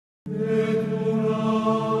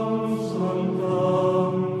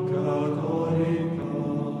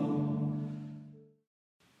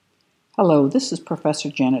Hello, this is Professor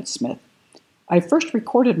Janet Smith. I first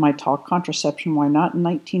recorded my talk, Contraception, Why Not, in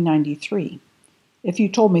 1993. If you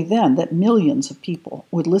told me then that millions of people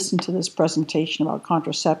would listen to this presentation about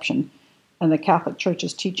contraception and the Catholic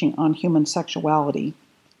Church's teaching on human sexuality,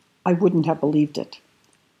 I wouldn't have believed it.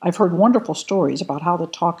 I've heard wonderful stories about how the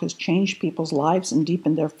talk has changed people's lives and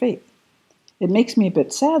deepened their faith. It makes me a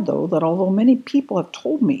bit sad, though, that although many people have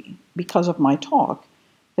told me, because of my talk,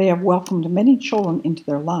 they have welcomed many children into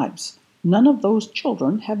their lives, none of those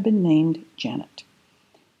children have been named Janet.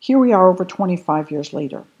 Here we are over 25 years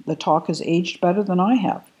later. The talk has aged better than I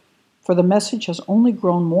have, for the message has only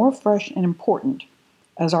grown more fresh and important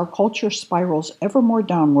as our culture spirals ever more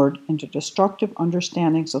downward into destructive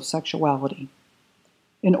understandings of sexuality.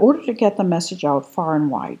 In order to get the message out far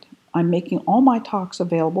and wide, I'm making all my talks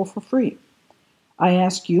available for free. I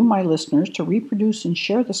ask you, my listeners, to reproduce and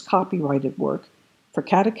share this copyrighted work for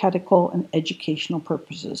catechetical and educational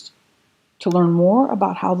purposes. To learn more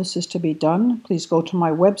about how this is to be done, please go to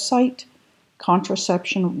my website,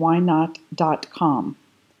 contraceptionwhynot.com.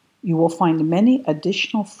 You will find many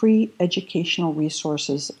additional free educational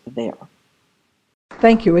resources there.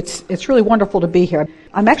 Thank you. It's really wonderful to be here.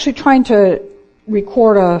 I'm actually trying to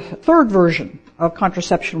record a third version of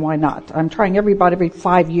Contraception, Why Not? I'm trying every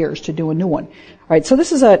 5 years to do a new one. All right, so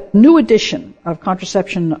this is a new edition of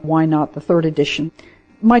Contraception, Why Not, the third edition.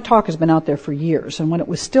 My talk has been out there for years, and when it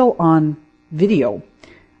was still on video,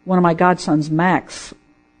 one of my godsons, Max,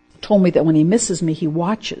 told me that when he misses me, he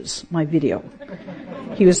watches my video.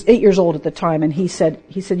 He was 8 years old at the time, and he said,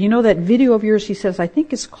 you know that video of yours, he says, I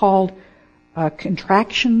think it's called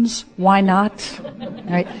Contractions, Why Not?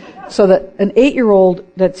 Right? So that an 8-year-old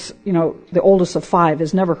that's, the oldest of 5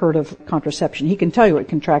 has never heard of contraception. He can tell you what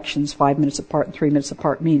contractions 5 minutes apart and 3 minutes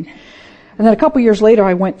apart mean. And then a couple years later,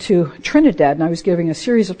 I went to Trinidad, and I was giving a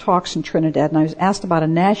series of talks in Trinidad, and I was asked about a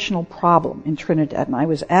national problem in Trinidad, and I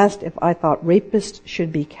was asked if I thought rapists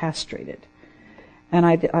should be castrated. And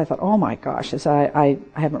I thought, oh my gosh, I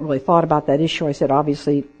haven't really thought about that issue. I said,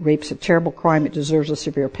 obviously, rape's a terrible crime. It deserves a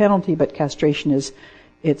severe penalty, but castration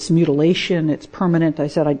it's mutilation, it's permanent. I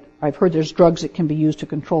said, I've heard there's drugs that can be used to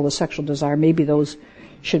control the sexual desire. Maybe those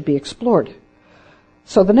should be explored.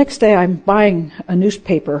 So the next day I'm buying a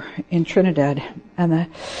newspaper in Trinidad, and the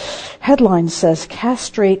headline says,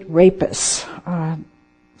 Castrate Rapists.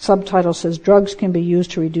 Subtitle says, Drugs can be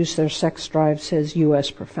used to reduce their sex drive, says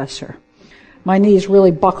U.S. professor. My knees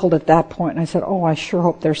really buckled at that point, and I said, I sure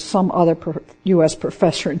hope there's some other U.S.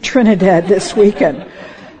 professor in Trinidad this weekend.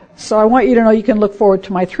 So I want you to know you can look forward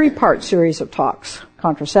to my 3-part series of talks.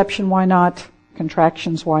 Contraception, why not?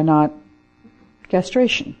 Contractions, why not?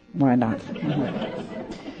 Castration, why not?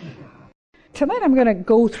 Tonight I'm going to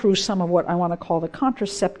go through some of what I want to call the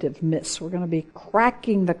contraceptive myths. We're going to be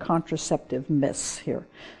cracking the contraceptive myths here.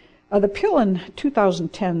 The pill in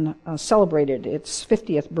 2010 celebrated its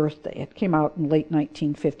 50th birthday. It came out in late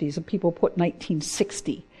 1950s, and people put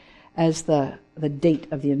 1960 as the date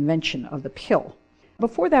of the invention of the pill.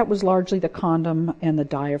 Before that was largely the condom and the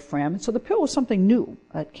diaphragm. So the pill was something new.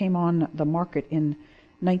 It came on the market in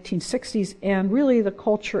 1960s, and really the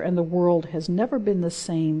culture and the world has never been the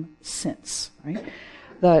same since. Right?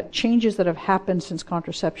 The changes that have happened since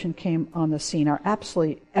contraception came on the scene are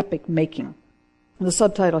absolutely epic-making. The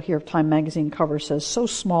subtitle here of Time magazine cover says, so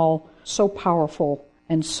small, so powerful,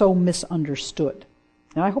 and so misunderstood.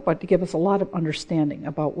 And I hope to give us a lot of understanding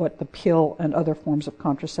about what the pill and other forms of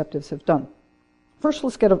contraceptives have done. First,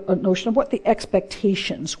 let's get a notion of what the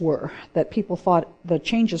expectations were, that people thought the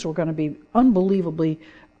changes were going to be unbelievably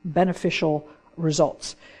beneficial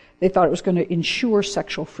results. They thought it was going to ensure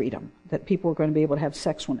sexual freedom, that people were going to be able to have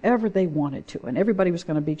sex whenever they wanted to, and everybody was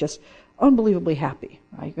going to be just unbelievably happy.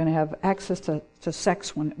 Right? You're going to have access to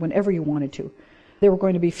sex whenever you wanted to. There were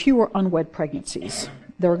going to be fewer unwed pregnancies.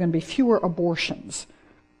 There were going to be fewer abortions.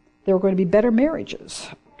 There were going to be better marriages,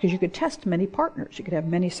 because you could test many partners. You could have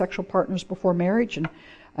many sexual partners before marriage and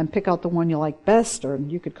pick out the one you like best, or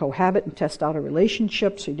you could cohabit and test out a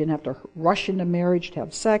relationship so you didn't have to rush into marriage to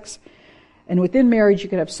have sex. And within marriage, you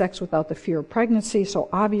could have sex without the fear of pregnancy, so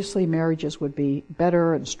obviously marriages would be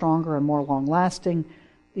better and stronger and more long-lasting.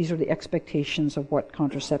 These are the expectations of what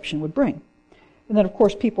contraception would bring. And then, of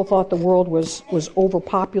course, people thought the world was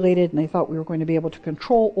overpopulated, and they thought we were going to be able to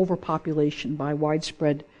control overpopulation by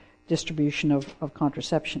widespread distribution of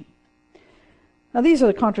contraception. Now, these are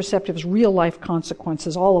the contraceptive's real-life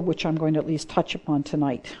consequences, all of which I'm going to at least touch upon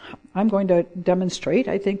tonight. I'm going to demonstrate,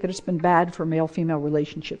 I think, that it's been bad for male-female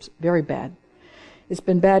relationships, very bad. It's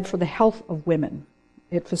been bad for the health of women.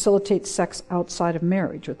 It facilitates sex outside of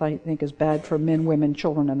marriage, which I think is bad for men, women,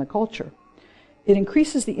 children, and the culture. It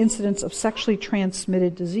increases the incidence of sexually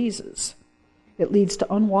transmitted diseases. It leads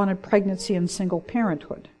to unwanted pregnancy and single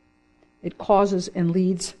parenthood. It causes and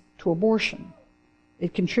leads to abortion.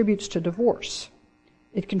 It contributes to divorce.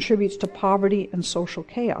 It contributes to poverty and social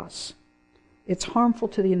chaos. It's harmful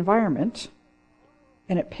to the environment,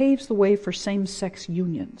 and it paves the way for same-sex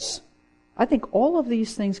unions. I think all of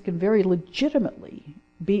these things can very legitimately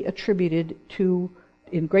be attributed to,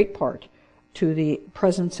 in great part, to the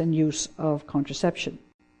presence and use of contraception.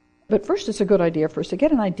 But first, it's a good idea for us to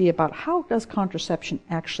get an idea about how does contraception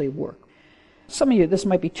actually work. Some of you, this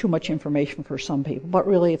might be too much information for some people, but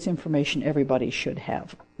really it's information everybody should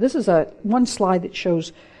have. This is one slide that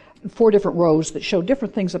shows 4 different rows that show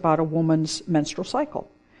different things about a woman's menstrual cycle.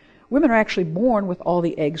 Women are actually born with all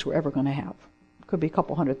the eggs we're ever going to have. Could be a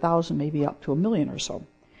couple 100,000, maybe up to 1 million or so.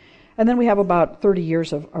 And then we have about 30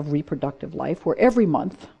 years of reproductive life, where every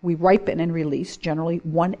month we ripen and release generally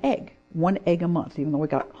one egg a month, even though we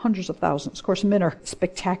got hundreds of thousands. Of course, men are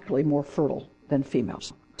spectacularly more fertile than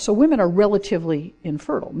females. So women are relatively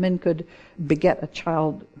infertile. Men could beget a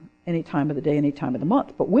child any time of the day, any time of the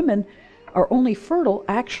month. But women are only fertile,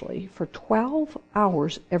 actually, for 12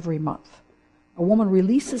 hours every month. A woman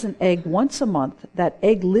releases an egg once a month. That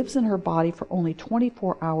egg lives in her body for only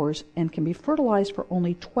 24 hours and can be fertilized for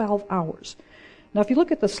only 12 hours. Now, if you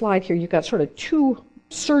look at the slide here, you've got sort of 2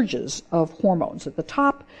 surges of hormones. At the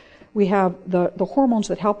top, we have the hormones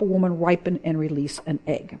that help a woman ripen and release an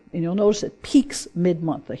egg. And you'll notice it peaks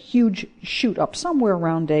mid-month, a huge shoot up somewhere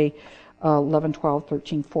around day 11, 12,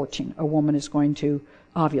 13, 14. A woman is going to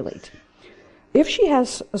ovulate. If she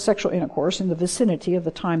has a sexual intercourse in the vicinity of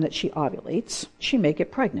the time that she ovulates, she may get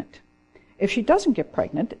pregnant. If she doesn't get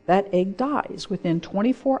pregnant, that egg dies within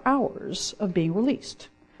 24 hours of being released.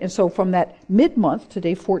 And so from that mid-month to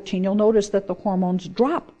day 14, you'll notice that the hormones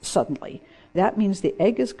drop suddenly. That means the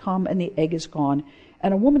egg has come and the egg is gone,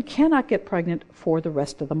 and a woman cannot get pregnant for the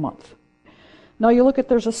rest of the month. Now you look at,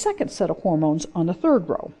 there's a second set of hormones on the 3rd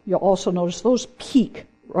row. You'll also notice those peak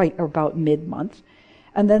right about mid-month,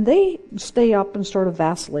 and then they stay up and sort of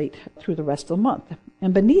vacillate through the rest of the month.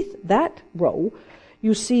 And beneath that row,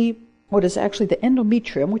 you see what is actually the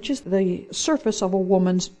endometrium, which is the surface of a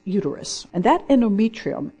woman's uterus. And that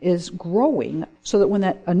endometrium is growing so that when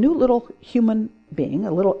a new little human being,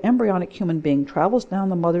 a little embryonic human being, travels down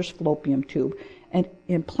the mother's fallopian tube and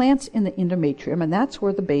implants in the endometrium, and that's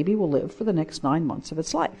where the baby will live for the next 9 months of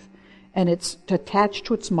its life. And it's attached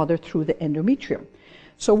to its mother through the endometrium.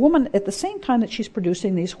 So a woman, at the same time that she's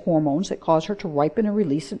producing these hormones that cause her to ripen and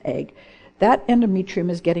release an egg, that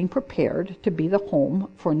endometrium is getting prepared to be the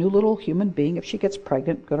home for a new little human being, if she gets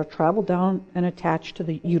pregnant, going to travel down and attach to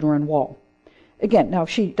the uterine wall. Again, now if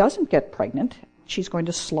she doesn't get pregnant, she's going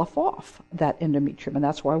to slough off that endometrium, and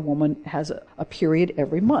that's why a woman has a period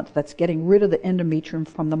every month. That's getting rid of the endometrium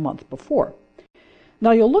from the month before.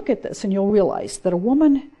 Now you'll look at this and you'll realize that a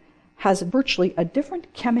woman has virtually a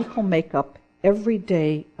different chemical makeup every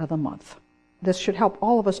day of the month. This should help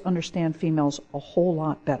all of us understand females a whole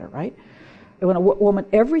lot better, right? When a woman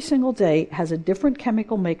every single day has a different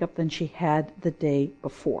chemical makeup than she had the day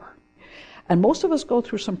before. And most of us go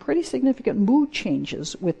through some pretty significant mood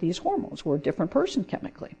changes with these hormones. We're a different person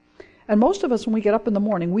chemically. And most of us, when we get up in the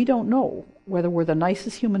morning, we don't know whether we're the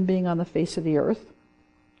nicest human being on the face of the earth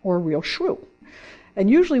or a real shrew. And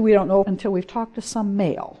usually we don't know until we've talked to some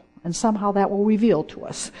male, and somehow that will reveal to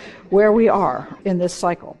us where we are in this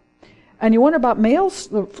cycle. And you wonder about males,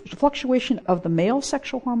 the fluctuation of the male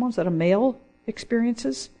sexual hormones that a male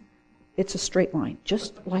experiences. It's a straight line,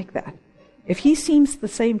 just like that. If he seems the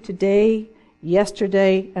same today,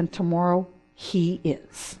 yesterday, and tomorrow, he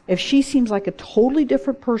is. If she seems like a totally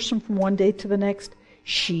different person from one day to the next,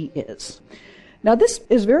 she is. Now this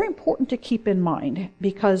is very important to keep in mind,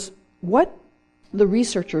 because what the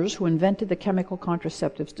researchers who invented the chemical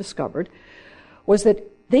contraceptives discovered was that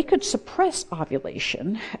they could suppress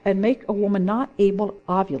ovulation and make a woman not able to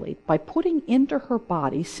ovulate by putting into her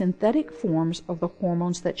body synthetic forms of the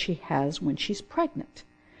hormones that she has when she's pregnant.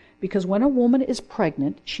 Because when a woman is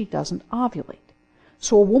pregnant, she doesn't ovulate.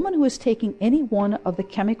 So a woman who is taking any one of the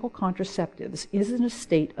chemical contraceptives is in a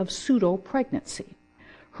state of pseudo-pregnancy.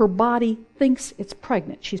 Her body thinks it's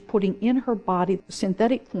pregnant. She's putting in her body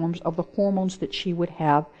synthetic forms of the hormones that she would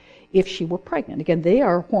have if she were pregnant. Again, they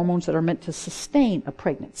are hormones that are meant to sustain a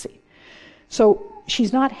pregnancy. So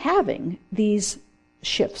she's not having these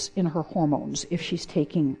shifts in her hormones if she's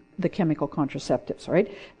taking the chemical contraceptives, right?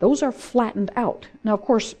 Those are flattened out. Now, of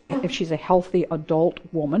course, if she's a healthy adult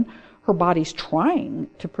woman, her body's trying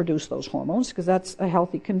to produce those hormones because that's a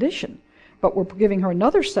healthy condition. but we're giving her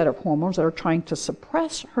another set of hormones that are trying to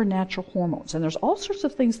suppress her natural hormones. And there's all sorts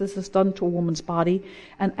of things this has done to a woman's body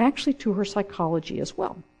and actually to her psychology as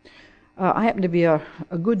well. I happen to be a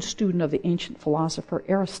good student of the ancient philosopher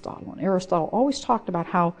Aristotle, and Aristotle always talked about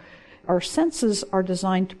how our senses are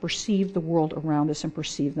designed to perceive the world around us and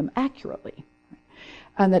perceive them accurately.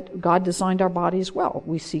 And that God designed our bodies well.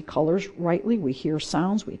 We see colors rightly, we hear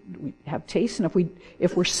sounds, we have taste, and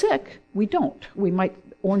if we're sick, we don't.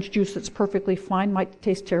 Orange juice that's perfectly fine might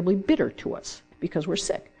taste terribly bitter to us because we're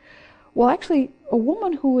sick. Well, actually, a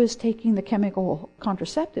woman who is taking the chemical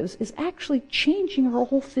contraceptives is actually changing her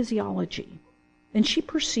whole physiology. And she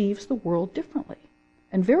perceives the world differently.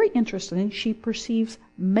 And very interestingly, she perceives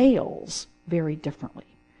males very differently.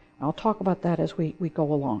 I'll talk about that as we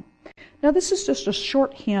go along. Now, this is just a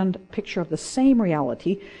shorthand picture of the same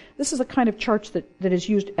reality. This is a kind of chart that is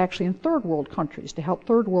used actually in third world countries to help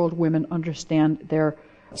third world women understand their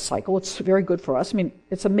cycle. It's very good for us. I mean,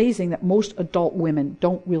 it's amazing that most adult women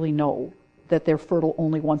don't really know that they're fertile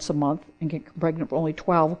only once a month and get pregnant for only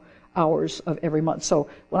 12 hours of every month. So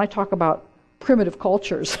when I talk about primitive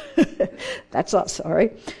cultures, that's us, all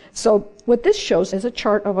right? So what this shows is a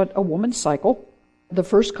chart of a woman's cycle. The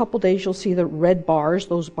first couple days you'll see the red bars.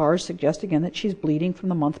 Those bars suggest, again, that she's bleeding from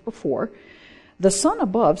the month before. The sun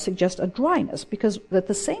above suggests a dryness because at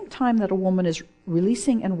the same time that a woman is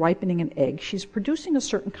releasing and ripening an egg, she's producing a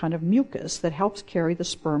certain kind of mucus that helps carry the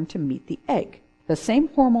sperm to meet the egg. The same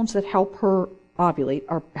hormones that help her ovulate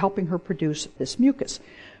are helping her produce this mucus.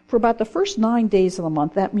 For about the first 9 days of the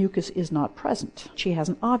month, that mucus is not present. She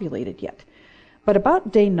hasn't ovulated yet. But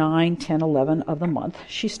about day 9, 10, 11 of the month,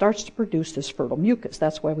 she starts to produce this fertile mucus.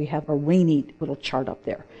 That's why we have a rainy little chart up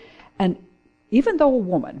there. And even though a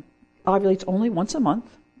woman ovulates only once a month,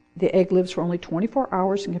 the egg lives for only 24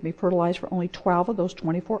 hours and can be fertilized for only 12 of those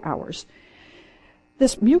 24 hours,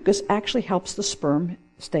 this mucus actually helps the sperm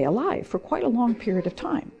stay alive for quite a long period of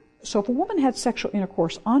time. So if a woman had sexual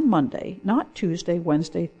intercourse on Monday, not Tuesday,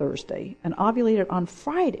 Wednesday, Thursday, and ovulated on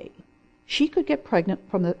Friday, she could get pregnant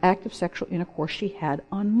from the act of sexual intercourse she had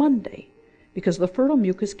on Monday because the fertile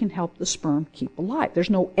mucus can help the sperm keep alive. There's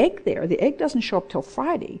no egg there. The egg doesn't show up till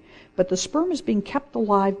Friday, but the sperm is being kept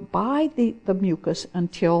alive by the mucus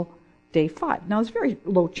until day 5. Now, there's a very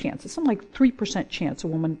low chance. It's something like 3% chance a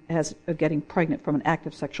woman has of getting pregnant from an act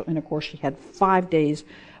of sexual intercourse she had 5 days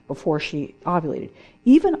before she ovulated.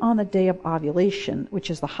 Even on the day of ovulation, which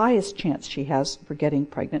is the highest chance she has for getting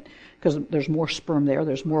pregnant, because there's more sperm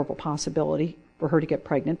there's more of a possibility for her to get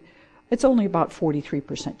pregnant, it's only about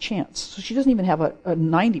 43% chance. So she doesn't even have a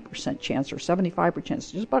 90% chance or 75%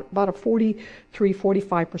 chance. Just about a 43,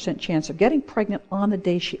 45% chance of getting pregnant on the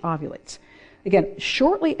day she ovulates. Again,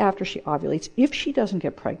 shortly after she ovulates, if she doesn't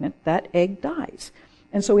get pregnant, that egg dies.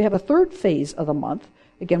 And so we have a third phase of the month,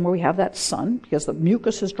 again, where we have that sun, because the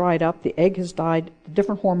mucus has dried up, the egg has died, the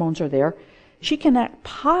different hormones are there. She cannot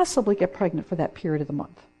possibly get pregnant for that period of the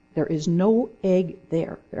month. There is no egg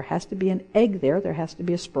there. There has to be an egg there has to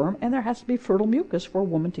be a sperm, and there has to be fertile mucus for a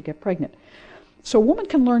woman to get pregnant. So a woman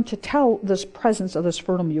can learn to tell this presence of this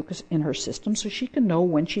fertile mucus in her system so she can know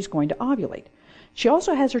when she's going to ovulate. She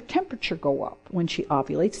also has her temperature go up when she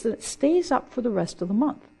ovulates, and it stays up for the rest of the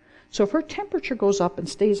month. So if her temperature goes up and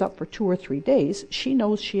stays up for 2 or 3 days, she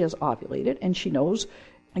knows she has ovulated, and she knows,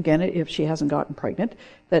 again, if she hasn't gotten pregnant,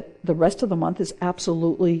 that the rest of the month is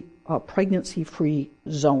absolutely a pregnancy-free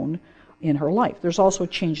zone in her life. There's also a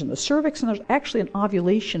change in the cervix, and there's actually an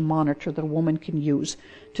ovulation monitor that a woman can use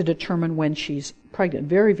to determine when she's pregnant.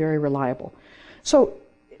 Very, very reliable. So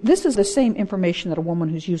this is the same information that a woman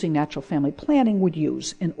who's using natural family planning would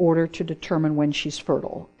use in order to determine when she's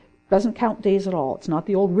fertile. Doesn't count days at all. It's not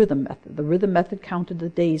the old rhythm method. The rhythm method counted the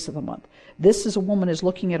days of a month. This is a woman is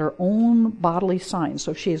looking at her own bodily signs.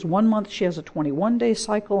 So if she has 1 month, she has a 21-day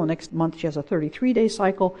cycle, and next month she has a 33-day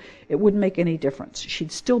cycle. It wouldn't make any difference.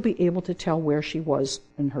 She'd still be able to tell where she was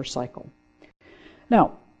in her cycle.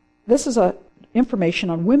 Now, this is information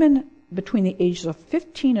on women between the ages of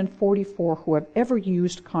 15 and 44 who have ever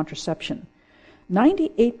used contraception.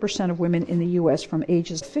 98% of women in the U.S. from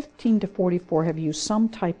ages 15 to 44 have used some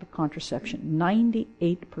type of contraception.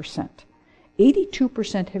 98%.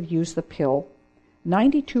 82% have used the pill.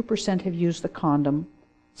 92% have used the condom.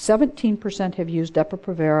 17% have used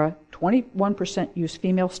Depo-Provera. 21% use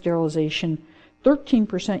female sterilization.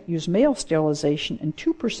 13% use male sterilization. And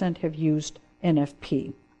 2% have used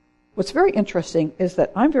NFP. What's very interesting is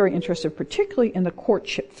that I'm very interested particularly in the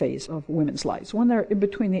courtship phase of women's lives. When they're in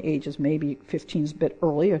between the ages, maybe 15 is a bit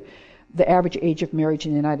early. The average age of marriage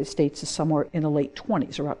in the United States is somewhere in the late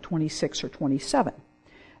 20s, about 26 or 27.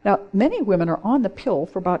 Now, many women are on the pill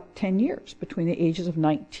for about 10 years, between the ages of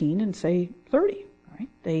 19 and, say, 30. Right?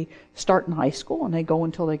 They start in high school and they go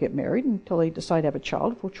until they get married, until they decide to have a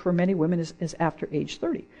child, which for many women is after age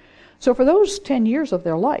 30. So for those 10 years of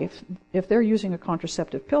their life, if they're using a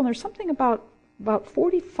contraceptive pill, and there's something about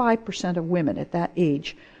 45% of women at that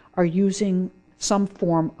age are using some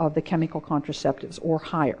form of the chemical contraceptives or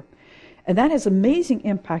higher. And that has amazing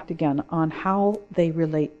impact, again, on how they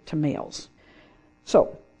relate to males.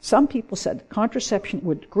 So some people said contraception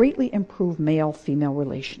would greatly improve male-female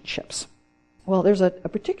relationships. Well, there's a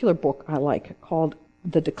particular book I like called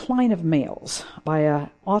The Decline of Males by an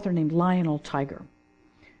author named Lionel Tiger.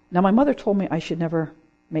 Now, my mother told me I should never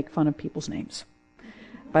make fun of people's names,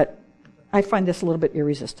 but I find this a little bit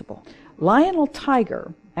irresistible. Lionel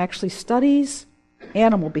Tiger actually studies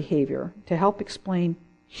animal behavior to help explain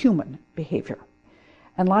human behavior.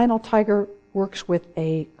 And Lionel Tiger works with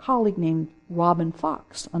a colleague named Robin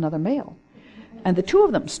Fox, another male. And the two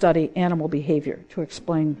of them study animal behavior to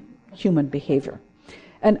explain human behavior.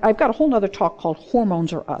 And I've got a whole other talk called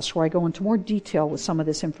Hormones Are Us, where I go into more detail with some of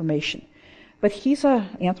this information. But he's an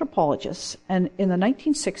anthropologist, and in the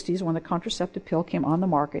 1960s, when the contraceptive pill came on the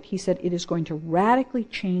market, he said it is going to radically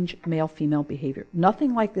change male-female behavior.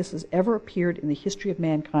 Nothing like this has ever appeared in the history of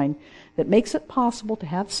mankind that makes it possible to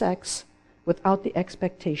have sex without the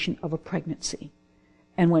expectation of a pregnancy.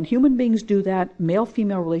 And when human beings do that,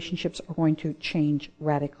 male-female relationships are going to change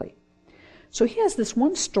radically. So he has this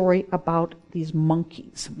one story about these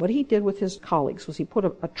monkeys. What he did with his colleagues was he put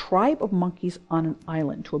a tribe of monkeys on an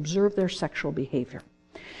island to observe their sexual behavior.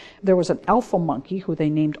 There was an alpha monkey who they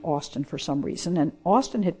named Austin for some reason, and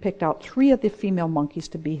Austin had picked out 3 of the female monkeys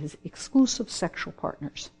to be his exclusive sexual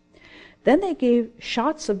partners. Then they gave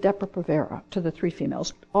shots of Depo-Provera to the 3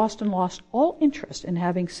 females. Austin lost all interest in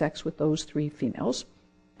having sex with those 3 females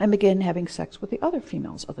and began having sex with the other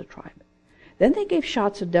females of the tribe. Then they gave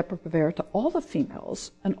shots of Depo-Provera to all the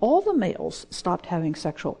females, and all the males stopped having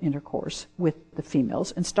sexual intercourse with the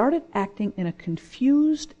females and started acting in a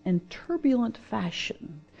confused and turbulent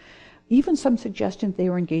fashion. Even some suggestion they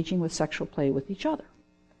were engaging with sexual play with each other.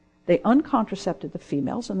 They uncontracepted the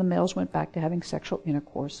females, and the males went back to having sexual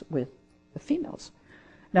intercourse with the females.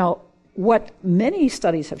 Now, what many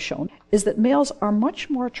studies have shown is that males are much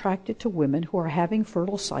more attracted to women who are having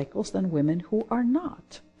fertile cycles than women who are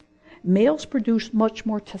not. Males produce much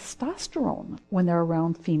more testosterone when they're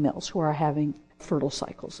around females who are having fertile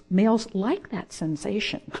cycles. Males like that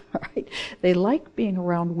sensation, right? They like being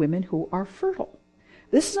around women who are fertile.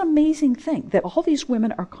 This is an amazing thing, that all these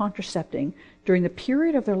women are contracepting during the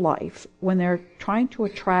period of their life when they're trying to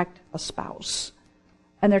attract a spouse.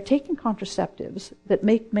 And they're taking contraceptives that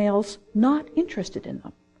make males not interested in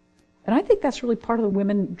them. And I think that's really part of the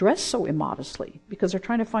women dress so immodestly, because they're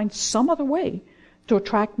trying to find some other way to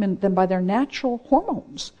attract men than by their natural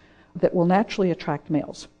hormones that will naturally attract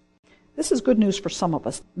males. This is good news for some of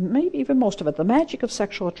us, maybe even most of it, the magic of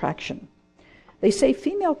sexual attraction. They say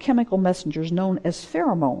female chemical messengers known as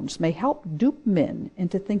pheromones may help dupe men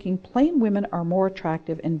into thinking plain women are more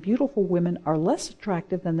attractive and beautiful women are less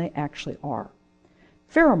attractive than they actually are.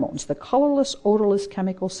 Pheromones, the colorless, odorless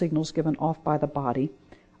chemical signals given off by the body,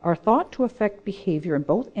 are thought to affect behavior in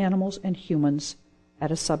both animals and humans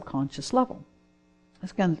at a subconscious level.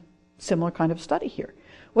 Again, similar kind of study here.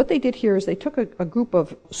 What they did here is they took a group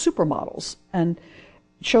of supermodels and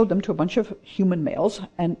showed them to a bunch of human males,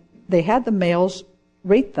 and they had the males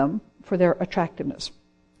rate them for their attractiveness.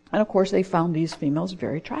 And of course, they found these females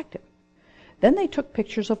very attractive. Then they took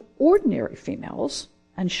pictures of ordinary females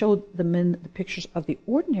and showed the men the pictures of the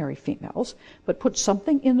ordinary females, but put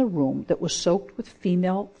something in the room that was soaked with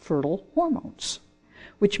female fertile hormones,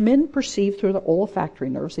 which men perceive through the olfactory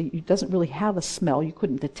nerves. It doesn't really have a smell. You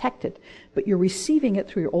couldn't detect it, but you're receiving it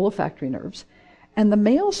through your olfactory nerves. And the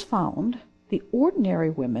males found the ordinary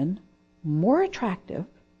women more attractive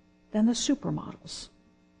than the supermodels.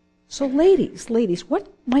 So ladies,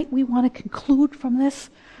 what might we want to conclude from this?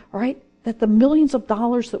 All right, that the millions of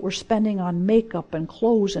dollars that we're spending on makeup and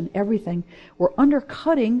clothes and everything, we're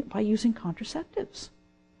undercutting by using contraceptives.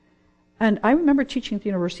 And I remember teaching at the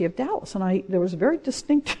University of Dallas, and there was a very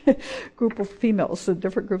distinct group of females,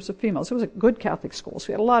 different groups of females. It was a good Catholic school, so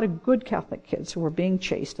we had a lot of good Catholic kids who were being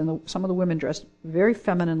chaste, and some of the women dressed very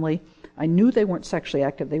femininely. I knew they weren't sexually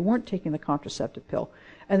active. They weren't taking the contraceptive pill,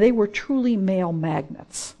 and they were truly male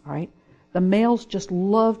magnets, all right? The males just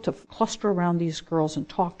loved to cluster around these girls and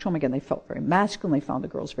talk to them. Again, they felt very masculine. They found the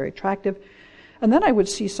girls very attractive. And then I would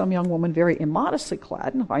see some young woman very immodestly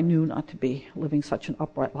clad, and I knew not to be living such an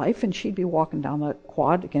upright life, and she'd be walking down the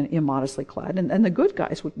quad, again, immodestly clad, and the good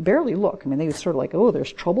guys would barely look. I mean, they were sort of like, oh,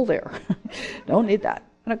 there's trouble there. Don't need that.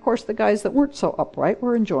 And of course, the guys that weren't so upright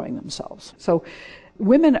were enjoying themselves. So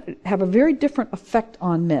women have a very different effect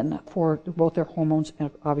on men for both their hormones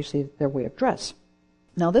and obviously their way of dress.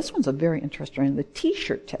 Now, this one's a very interesting one, the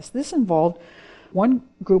T-shirt test. This involved one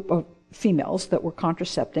group of females that were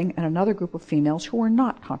contracepting and another group of females who were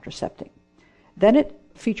not contracepting. Then it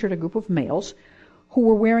featured a group of males who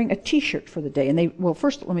were wearing a T-shirt for the day. And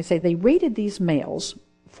first let me say, they rated these males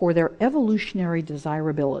for their evolutionary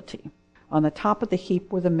desirability. On the top of the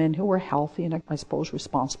heap were the men who were healthy and, I suppose,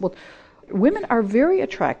 responsible. Women are very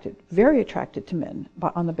attracted to men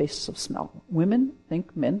on the basis of smell. Women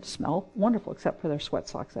think men smell wonderful, except for their sweat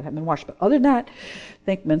socks that haven't been washed. But other than that,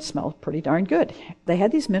 think men smell pretty darn good. They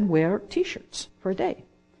had these men wear T-shirts for a day.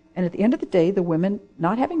 And at the end of the day, the women,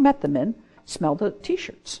 not having met the men, smelled the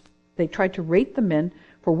T-shirts. They tried to rate the men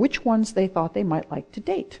for which ones they thought they might like to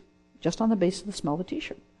date, just on the basis of the smell of the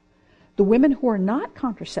T-shirt. The women who are not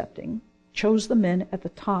contracepting chose the men at the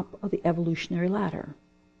top of the evolutionary ladder.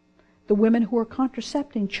 The women who are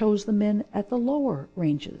contracepting chose the men at the lower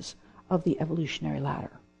ranges of the evolutionary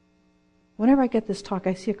ladder. Whenever I get this talk,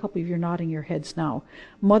 I see a couple of you nodding your heads now.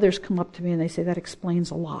 Mothers come up to me and they say, that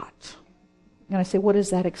explains a lot. And I say, what does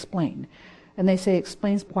that explain? And they say, it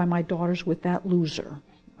explains why my daughter's with that loser.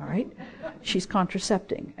 All right? She's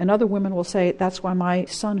contracepting. And other women will say, that's why my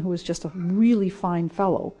son, who is just a really fine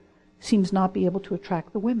fellow, seems not be able to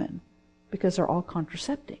attract the women, because they're all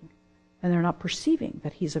contracepting. And they're not perceiving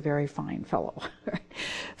that he's a very fine fellow.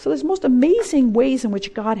 So there's most amazing ways in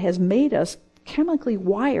which God has made us chemically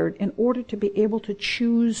wired in order to be able to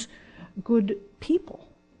choose good people.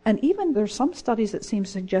 And even there's some studies that seem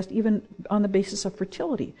to suggest, even on the basis of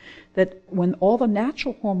fertility, that when all the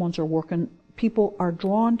natural hormones are working, people are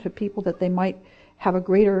drawn to people that they might have a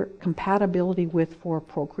greater compatibility with for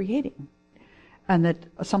procreating. And that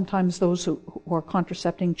sometimes those who are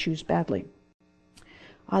contracepting choose badly.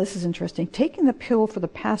 This is interesting. Taking the pill for the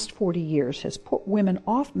past 40 years has put women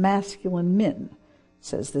off masculine men,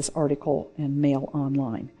 says this article in Mail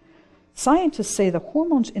Online. Scientists say the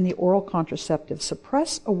hormones in the oral contraceptive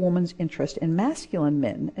suppress a woman's interest in masculine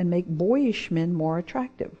men and make boyish men more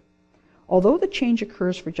attractive. Although the change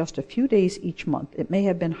occurs for just a few days each month, it may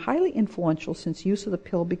have been highly influential since use of the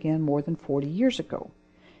pill began more than 40 years ago.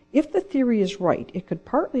 If the theory is right, it could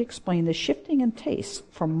partly explain the shifting in tastes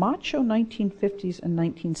from macho 1950s and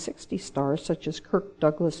 1960s stars such as Kirk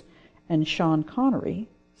Douglas and Sean Connery,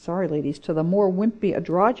 sorry ladies, to the more wimpy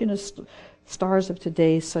androgynous stars of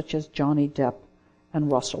today such as Johnny Depp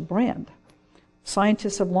and Russell Brand.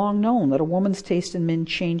 Scientists have long known that a woman's taste in men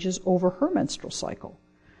changes over her menstrual cycle.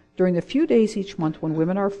 During the few days each month when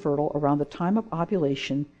women are fertile around the time of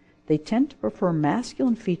ovulation, they tend to prefer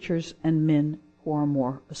masculine features and men who are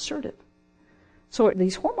more assertive. So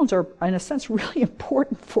these hormones are, in a sense, really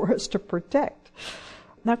important for us to protect.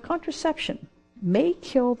 Now, contraception may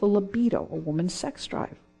kill the libido, a woman's sex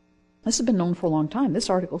drive. This has been known for a long time. This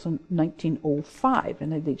article's in 1905,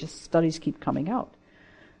 and studies keep coming out.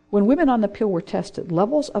 When women on the pill were tested,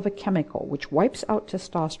 levels of a chemical which wipes out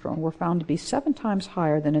testosterone were found to be 7 times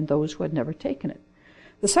higher than in those who had never taken it.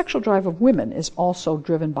 The sexual drive of women is also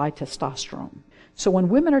driven by testosterone. So when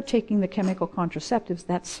women are taking the chemical contraceptives,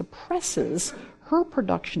 that suppresses her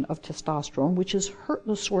production of testosterone, which is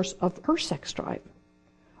the source of her sex drive.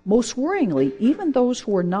 Most worryingly, even those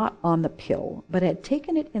who were not on the pill but had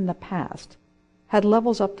taken it in the past had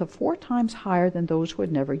levels up to 4 times higher than those who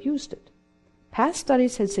had never used it. Past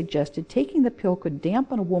studies had suggested taking the pill could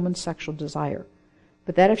dampen a woman's sexual desire,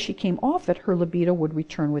 but that if she came off it, her libido would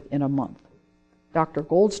return within a month. Dr.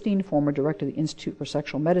 Goldstein, former director of the Institute for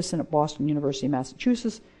Sexual Medicine at Boston University,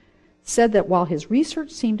 Massachusetts, said that while his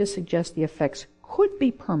research seemed to suggest the effects could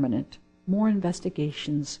be permanent, more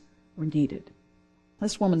investigations were needed.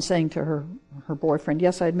 This woman saying to her boyfriend,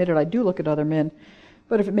 yes, I admit it, I do look at other men,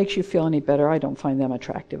 but if it makes you feel any better, I don't find them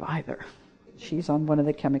attractive either. She's on one of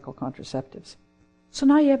the chemical contraceptives. So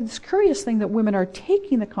now you have this curious thing that women are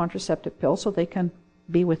taking the contraceptive pill so they can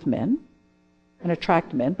be with men and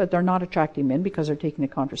attract men, but they're not attracting men because they're taking the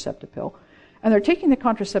contraceptive pill. And they're taking the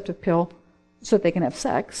contraceptive pill so that they can have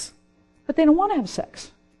sex, but they don't want to have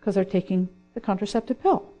sex because they're taking the contraceptive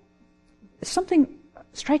pill. Something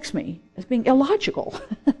strikes me as being illogical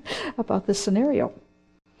about this scenario.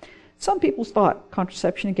 Some people thought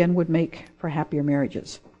contraception, again, would make for happier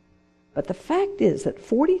marriages. But the fact is that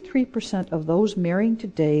 43% of those marrying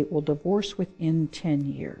today will divorce within 10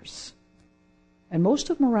 years. And most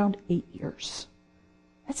of them around 8 years.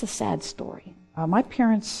 That's a sad story. My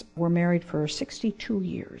parents were married for 62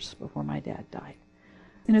 years before my dad died.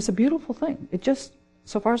 And it's a beautiful thing. It just,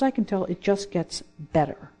 so far as I can tell, it just gets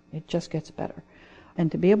better. It just gets better.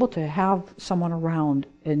 And to be able to have someone around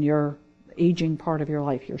in your aging part of your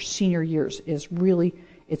life, your senior years, is really,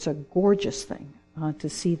 it's a gorgeous thing to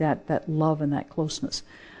see that love and that closeness.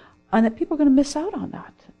 And that people are going to miss out on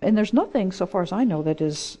that. And there's nothing, so far as I know, that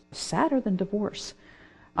is sadder than divorce.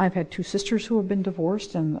 I've had 2 sisters who have been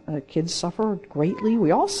divorced, and kids suffer greatly. We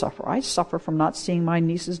all suffer. I suffer from not seeing my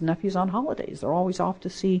nieces and nephews on holidays. They're always off to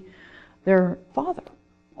see their father.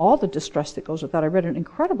 All the distress that goes with that. I read an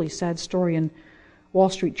incredibly sad story in Wall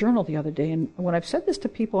Street Journal the other day, and when I've said this to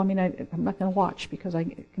people, I mean, I'm not going to watch because I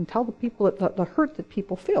can tell the people the hurt that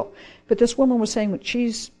people feel. But this woman was saying that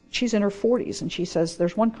she's in her 40s, and she says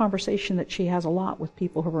there's one conversation that she has a lot with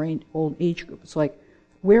people who are in old age group. It's like,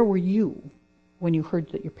 where were you when you heard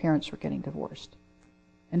that your parents were getting divorced?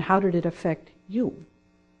 And how did it affect you?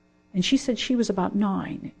 And she said she was about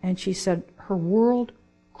 9, and she said her world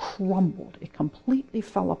crumbled. It completely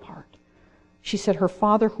fell apart. She said her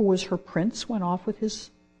father, who was her prince, went off with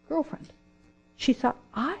his girlfriend. She thought,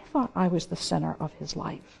 I thought I was the center of his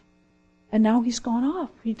life. And now he's gone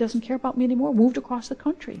off. He doesn't care about me anymore. Moved across the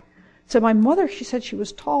country. So my mother, she said she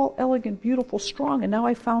was tall, elegant, beautiful, strong, and now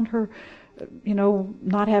I found her,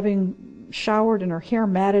 not having showered and her hair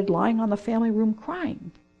matted, lying on the family room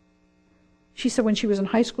crying. She said when she was in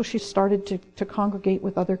high school, she started to congregate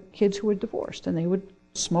with other kids who were divorced, and they would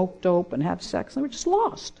smoke dope and have sex, and they were just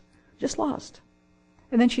lost.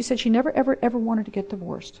 And then she said she never, ever wanted to get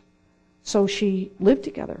divorced. So she lived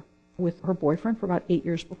together with her boyfriend for about 8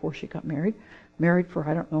 years before she got married. Married for,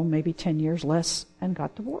 I don't know, maybe 10 years less, and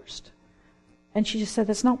got divorced. And she just said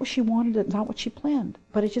that's not what she wanted, it's not what she planned.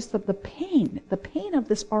 But it's just the pain of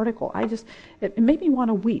this article. It made me want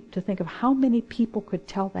to weep to think of how many people could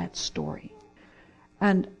tell that story.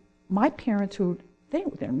 And my parents,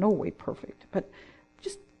 they're no way perfect, but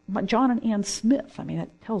just John and Ann Smith,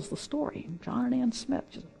 that tells the story. John and Ann Smith,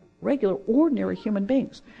 just regular, ordinary human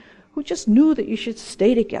beings who just knew that you should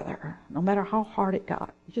stay together, no matter how hard it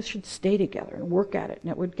got. You just should stay together and work at it,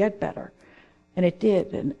 and it would get better. And it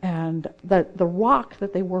did. And the rock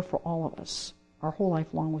that they were for all of us, our whole life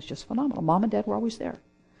long, was just phenomenal. Mom and Dad were always there.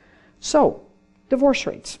 So, divorce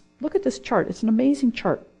rates. Look at this chart. It's an amazing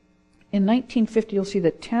chart. In 1950, you'll see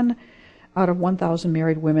that 10 out of 1,000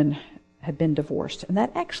 married women had been divorced. And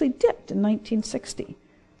that actually dipped in 1960.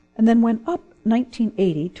 And then went up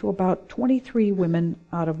 1980 to about 23 women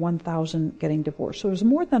out of 1,000 getting divorced. So there was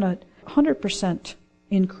more than a 100%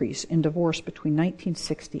 increase in divorce between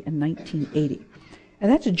 1960 and 1980.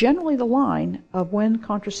 And that's generally the line of when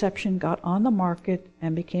contraception got on the market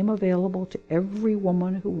and became available to every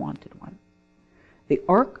woman who wanted one. The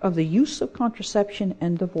arc of the use of contraception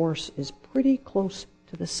and divorce is pretty close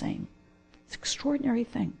to the same. It's an extraordinary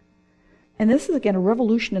thing. And this is, again, a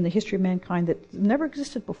revolution in the history of mankind that never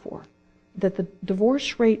existed before. That the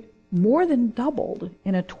divorce rate more than doubled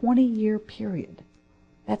in a 20-year period.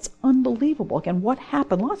 That's unbelievable. Again, what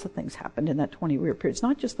happened? Lots of things happened in that 20-year period. It's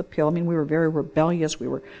not just the pill. We were very rebellious. We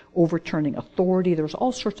were overturning authority. There was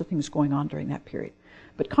all sorts of things going on during that period.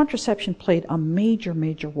 But contraception played a major,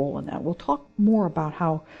 major role in that. We'll talk more about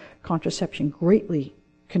how contraception greatly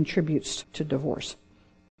contributes to divorce.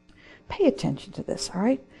 Pay attention to this, all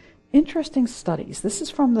right? Interesting studies. This is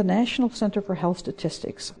from the National Center for Health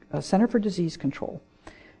Statistics, Center for Disease Control.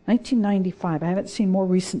 1995. I haven't seen more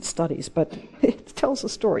recent studies, but it tells a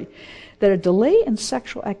story that a delay in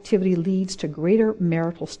sexual activity leads to greater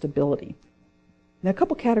marital stability. Now, a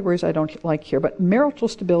couple categories I don't like here, but marital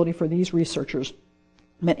stability for these researchers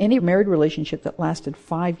meant any married relationship that lasted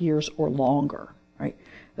 5 years or longer, right?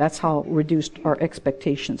 That's how reduced our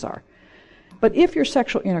expectations are. But if your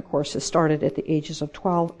sexual intercourse is started at the ages of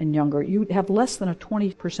 12 and younger, you have less than a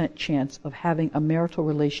 20% chance of having a marital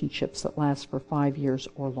relationships that last for 5 years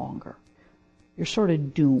or longer. You're sort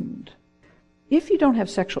of doomed. If you don't have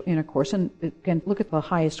sexual intercourse, and again, look at the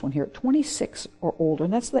highest one here, 26 or older,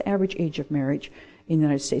 and that's the average age of marriage in the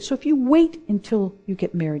United States. So if you wait until you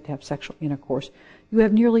get married to have sexual intercourse, you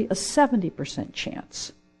have nearly a 70%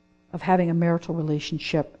 chance of having a marital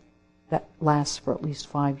relationship that lasts for at least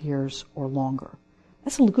 5 years or longer.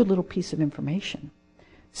 That's a good little piece of information.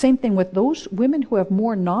 Same thing with those women who have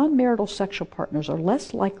more non-marital sexual partners are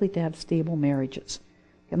less likely to have stable marriages.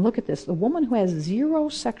 And look at this. The woman who has 0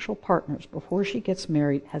 sexual partners before she gets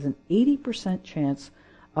married has an 80% chance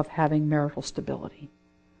of having marital stability.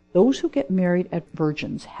 Those who get married at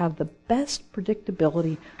virgins have the best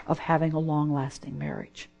predictability of having a long-lasting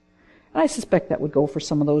marriage. And I suspect that would go for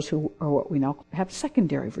some of those who are what we now have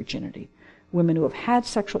secondary virginity. Women who have had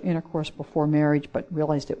sexual intercourse before marriage but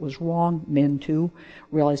realized it was wrong, men too,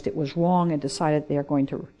 realized it was wrong and decided they are going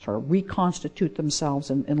to sort of reconstitute themselves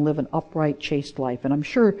and live an upright, chaste life. And I'm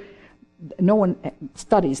sure No one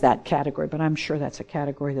studies that category, but I'm sure that's a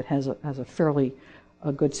category that has a fairly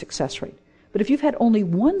good success rate. But if you've had only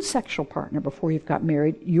one sexual partner before you've got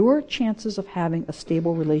married, your chances of having a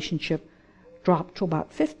stable relationship drop to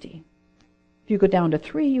about 50. If you go down to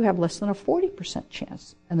 3, you have less than a 40%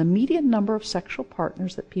 chance. And the median number of sexual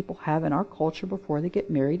partners that people have in our culture before they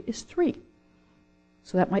get married is 3.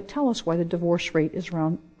 So that might tell us why the divorce rate is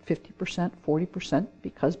around 50%, 40%,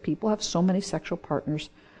 because people have so many sexual partners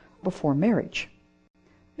before marriage.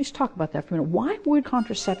 Let's talk about that for a minute. Why would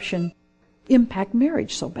contraception impact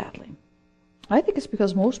marriage so badly? I think it's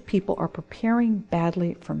because most people are preparing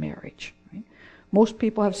badly for marriage. Right? Most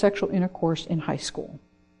people have sexual intercourse in high school.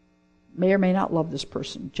 May or may not love this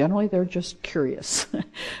person. Generally, they're just curious,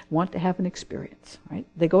 want to have an experience. Right?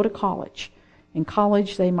 They go to college. In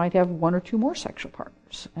college, they might have 1 or 2 more sexual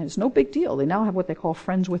partners. And it's no big deal. They now have what they call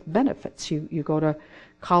friends with benefits. You go to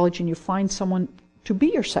college and you find someone to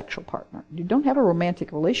be your sexual partner. You don't have a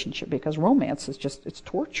romantic relationship because romance is just, it's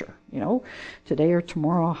torture. Today or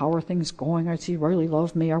tomorrow, how are things going? Does he really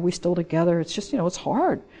love me? Are we still together? It's just, it's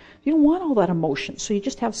hard. You don't want all that emotion. So you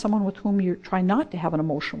just have someone with whom you try not to have an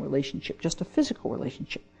emotional relationship, just a physical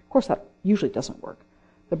relationship. Of course, that usually doesn't work.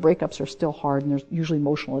 The breakups are still hard and there's usually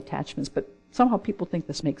emotional attachments, but somehow people think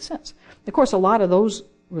this makes sense. Of course, a lot of those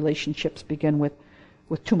relationships begin with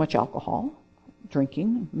too much alcohol,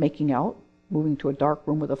 drinking, making out, moving to a dark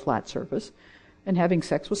room with a flat surface, and having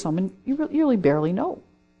sex with someone you really barely know.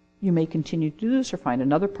 You may continue to do this or find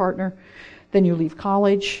another partner. Then you leave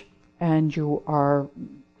college and you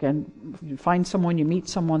find someone, you meet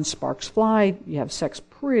someone, sparks fly, you have sex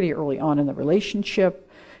pretty early on in the relationship,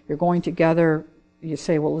 you're going together, you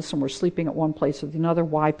say, well, listen, we're sleeping at one place or another,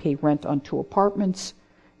 why pay rent on 2 apartments?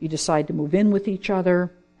 You decide to move in with each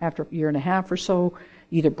other after a year and a half or so.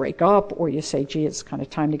 You either break up or you say, gee, it's kind of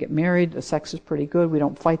time to get married. The sex is pretty good. We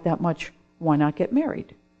don't fight that much. Why not get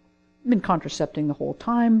married? I've been contracepting the whole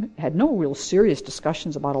time. Had no real serious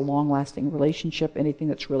discussions about a long-lasting relationship, anything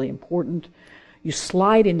that's really important. You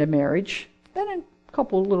slide into marriage. Then a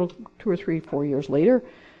couple little 2 or 3, 4 years later,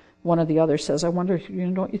 one or the other says, I wonder,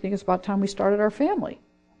 don't you think it's about time we started our family?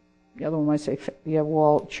 The other one might say, yeah,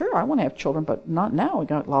 well, sure, I want to have children, but not now. We've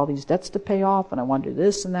got all these debts to pay off, and I want to do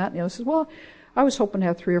this and that. And says, well, I was hoping to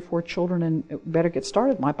have 3 or 4 children, and it better get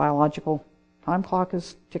started. My biological time clock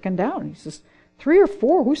is ticking down. And he says, 3 or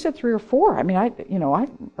 4? Who said 3 or 4? I mean, I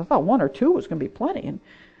thought 1 or 2 was going to be plenty. And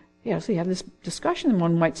so you have this discussion, and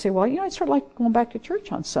one might say, well, I'd sort of like going back to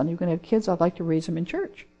church on Sunday. You're going to have kids. I'd like to raise them in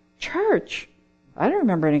church. Church? I don't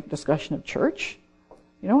remember any discussion of church.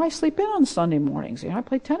 I sleep in on Sunday mornings. I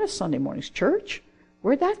play tennis Sunday mornings. Church?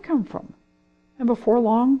 Where'd that come from? And before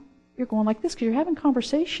long, you're going like this because you're having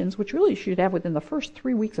conversations, which really you should have within the first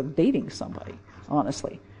 3 weeks of dating somebody,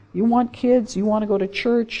 honestly. You want kids, you want to go to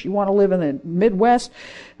church, you want to live in the Midwest,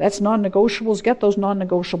 that's non-negotiables. Get those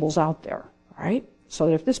non-negotiables out there, right? So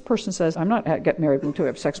that if this person says, I'm not getting married until we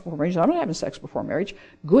have sex before marriage, I'm not having sex before marriage,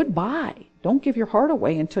 goodbye. Don't give your heart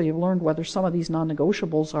away until you've learned whether some of these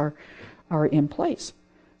non-negotiables are in place.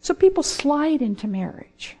 So people slide into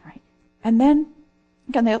marriage, right? And then,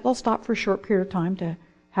 again, they'll stop for a short period of time to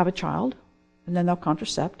have a child, and then they'll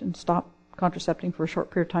contracept and stop contracepting for a short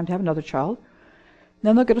period of time to have another child.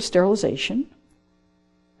 Then they'll get a sterilization,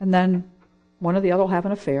 and then one or the other will have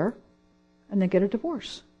an affair, and then get a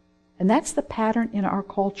divorce. And that's the pattern in our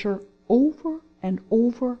culture over and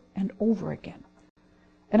over and over again.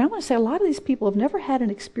 And I want to say a lot of these people have never had an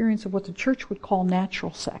experience of what the church would call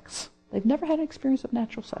natural sex. They've never had an experience of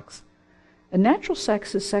natural sex. And natural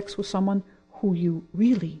sex is sex with someone who you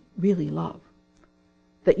really, really love.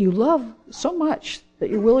 That you love so much that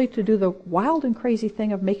you're willing to do the wild and crazy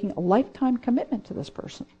thing of making a lifetime commitment to this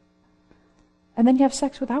person. And then you have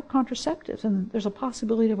sex without contraceptives, and there's a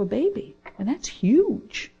possibility of a baby. And that's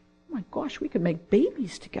huge. Oh my gosh, we could make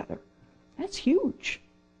babies together. That's huge.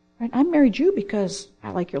 Right? I married you because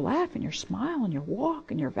I like your laugh and your smile and your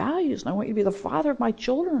walk and your values, and I want you to be the father of my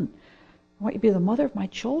children. I want you to be the mother of my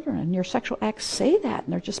children, and your sexual acts say that,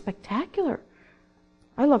 and they're just spectacular.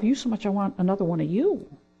 I love you so much I want another one of you.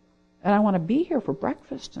 And I want to be here for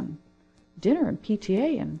breakfast and dinner and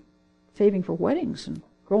PTA and saving for weddings and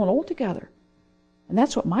growing old together. And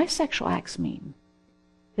that's what my sexual acts mean.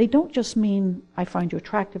 They don't just mean I find you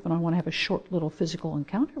attractive and I want to have a short little physical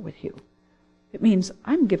encounter with you. It means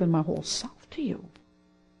I'm giving my whole self to you.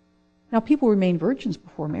 Now, people remain virgins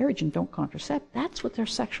before marriage and don't contracept. That's what their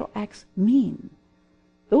sexual acts mean.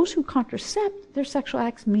 Those who contracept, their sexual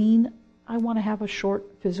acts mean I want to have a short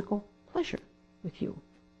physical pleasure with you.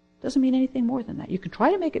 Doesn't mean anything more than that. You can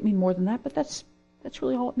try to make it mean more than that, but that's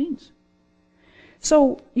really all it means.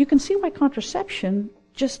 So you can see why contraception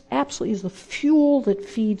just absolutely is the fuel that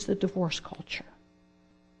feeds the divorce culture.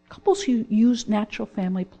 Couples who use natural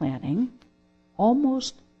family planning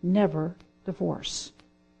almost never divorce.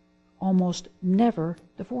 Almost never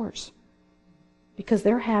divorce. Because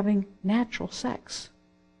they're having natural sex.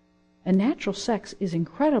 And natural sex is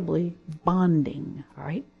incredibly bonding, all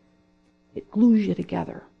right? It glues you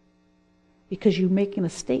together. Because you're making a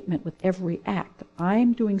statement with every act.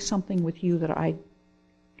 I'm doing something with you that I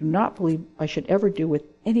do not believe I should ever do with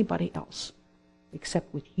anybody else,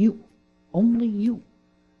 except with you. Only you.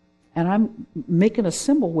 And I'm making a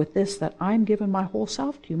symbol with this that I'm giving my whole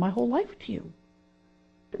self to you, my whole life to you.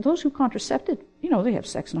 Those who contracepted, they have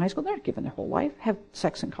sex in high school, they're not giving their whole life. Have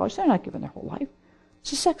sex in college, they're not giving their whole life.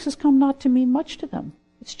 So sex has come not to mean much to them.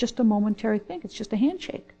 It's just a momentary thing. It's just a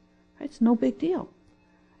handshake. Right? It's no big deal.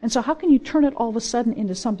 And so how can you turn it all of a sudden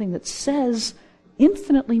into something that says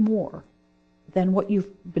infinitely more than what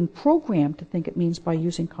you've been programmed to think it means by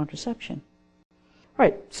using contraception?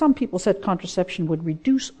 Right, some people said contraception would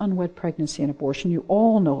reduce unwed pregnancy and abortion. You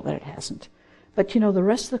all know that it hasn't. But the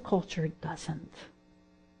rest of the culture doesn't.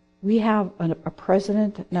 We have a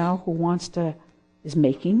president now who is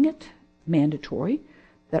making it mandatory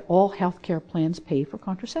that all health care plans pay for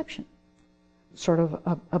contraception. Sort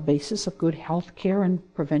of a basis of good health care and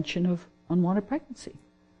prevention of unwanted pregnancy.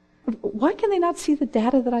 Why can they not see the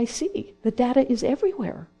data that I see? The data is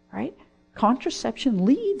everywhere, right? Contraception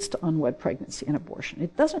leads to unwed pregnancy and abortion.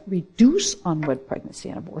 It doesn't reduce unwed pregnancy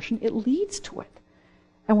and abortion. It leads to it.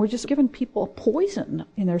 And we're just giving people a poison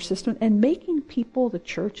in their system and making people, the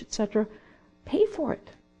church, etc., pay for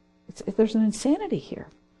it. There's an insanity here.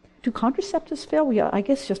 Do contraceptives fail? Yeah, I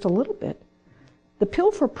guess just a little bit. The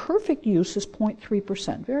pill for perfect use is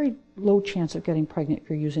 0.3%. Very low chance of getting pregnant if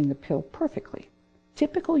you're using the pill perfectly.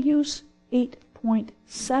 Typical use,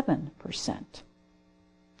 8.7%.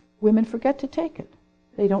 Women forget to take it.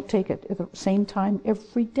 They don't take it at the same time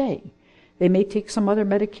every day. They may take some other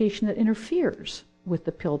medication that interferes with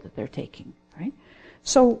the pill that they're taking, right?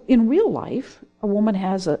 So in real life, a woman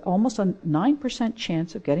has almost a 9%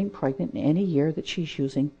 chance of getting pregnant in any year that she's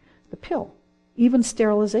using the pill. Even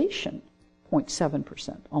sterilization,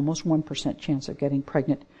 0.7%, almost 1% chance of getting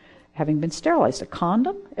pregnant having been sterilized. A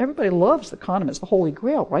condom, everybody loves the condom. It's the holy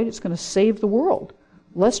grail, right? It's going to save the world.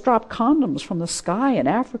 Let's drop condoms from the sky in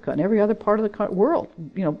Africa and every other part of the world.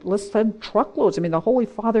 Let's send truckloads. The Holy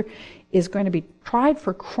Father is going to be tried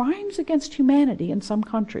for crimes against humanity in some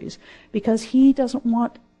countries because he doesn't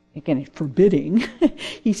want, again, forbidding,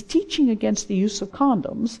 he's teaching against the use of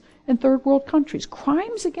condoms in third world countries.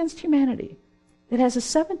 Crimes against humanity. It has a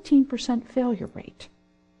 17% failure rate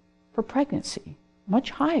for pregnancy, much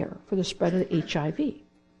higher for the spread of the HIV.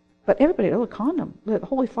 But everybody, a condom. The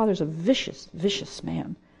Holy Father's a vicious, vicious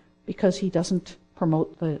man because he doesn't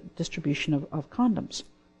promote the distribution of condoms.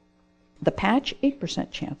 The patch,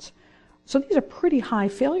 8% chance. So these are pretty high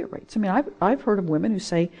failure rates. I've heard of women who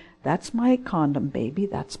say, that's my condom baby,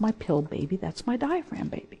 that's my pill baby, that's my diaphragm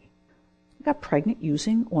baby. They got pregnant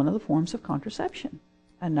using one of the forms of contraception.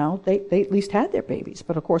 And now they at least had their babies.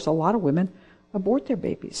 But of course, a lot of women abort their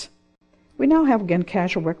babies. We now have, again,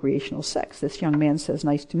 casual recreational sex. This young man says,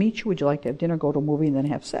 nice to meet you. Would you like to have dinner, go to a movie, and then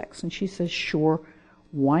have sex? And she says, sure,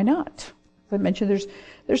 why not? As I mentioned,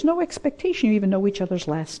 there's no expectation you even know each other's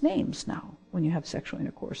last names now when you have sexual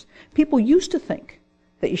intercourse. People used to think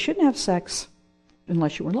that you shouldn't have sex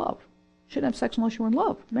unless you were in love. You shouldn't have sex unless you were in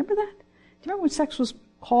love. Remember that? Do you remember when sex was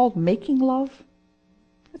called making love?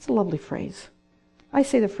 That's a lovely phrase. I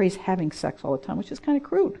say the phrase having sex all the time, which is kind of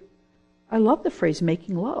crude. I love the phrase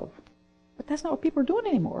making love. But that's not what people are doing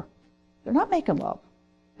anymore. They're not making love.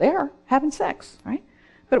 They're having sex, right?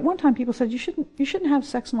 But at one time people said you shouldn't have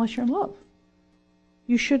sex unless you're in love.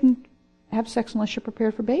 You shouldn't have sex unless you're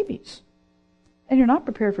prepared for babies. And you're not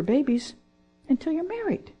prepared for babies until you're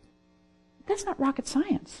married. That's not rocket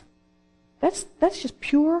science. That's just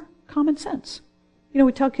pure common sense.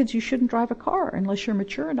 We tell kids you shouldn't drive a car unless you're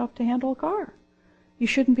mature enough to handle a car. You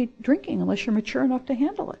shouldn't be drinking unless you're mature enough to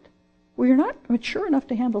handle it. Well, you're not mature enough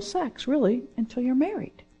to handle sex, really, until you're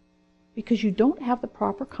married. Because you don't have the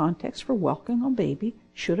proper context for welcoming a baby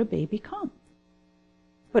should a baby come.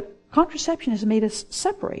 But contraception has made us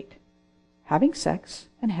separate having sex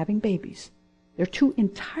and having babies. They're two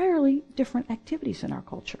entirely different activities in our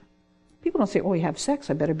culture. People don't say, oh, you have sex,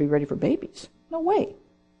 I better be ready for babies. No way.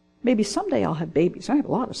 Maybe someday I'll have babies. I have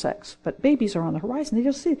a lot of sex, but babies are on the horizon. They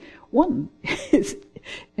just see one is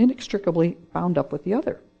inextricably bound up with the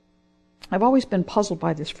other. I've always been puzzled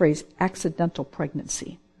by this phrase, accidental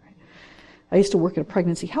pregnancy. I used to work at a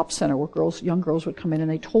pregnancy help center where young girls would come in and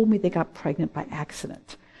they told me they got pregnant by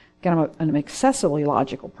accident. Again, I'm an excessively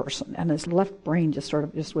logical person, and his left brain just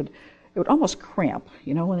would almost cramp,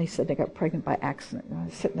 when they said they got pregnant by accident. I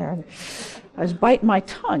was sitting there and I was biting my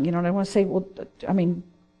tongue, and I want to say,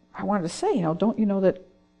 I wanted to say, don't you know that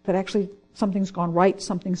actually something's gone right,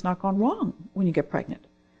 something's not gone wrong when you get pregnant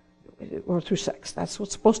or through sex. That's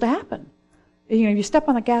what's supposed to happen. If you step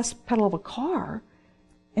on the gas pedal of a car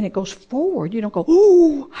and it goes forward, you don't go,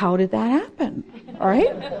 ooh, how did that happen? All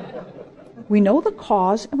right? We know the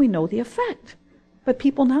cause and we know the effect. But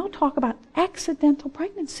people now talk about accidental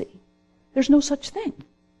pregnancy. There's no such thing.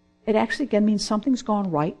 It actually, again, means something's gone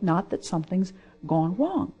right, not that something's gone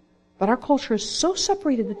wrong. But our culture is so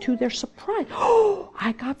separated the two, they're surprised. Oh,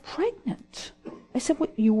 I got pregnant. I said, well,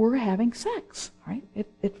 you were having sex, right?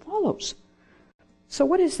 It follows. So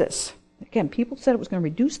what is this? Again, people said it was going to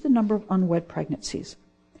reduce the number of unwed pregnancies.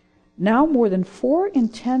 Now more than 4 in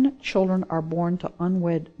 10 children are born to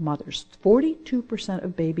unwed mothers. 42%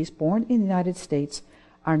 of babies born in the United States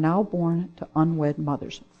are now born to unwed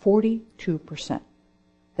mothers. 42%.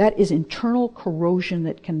 That is internal corrosion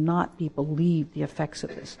that cannot be believed, the effects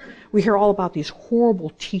of this. We hear all about these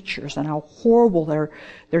horrible teachers and how horrible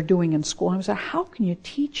they're doing in school. And I said, how can you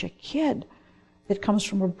teach a kid that comes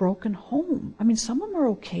from a broken home? Some of them are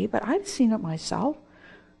okay, but I've seen it myself.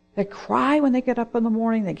 They cry when they get up in the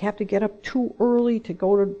morning. They have to get up too early to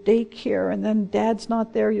go to daycare, and then dad's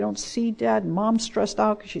not there. You don't see dad, and mom's stressed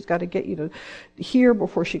out because she's got to get you to here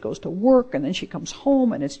before she goes to work, and then she comes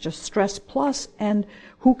home, and it's just stress plus. And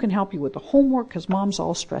who can help you with the homework because mom's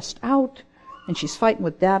all stressed out, and she's fighting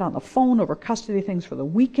with dad on the phone over custody things for the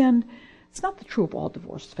weekend. It's not the true of all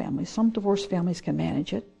divorced families. Some divorced families can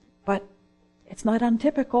manage it, but it's not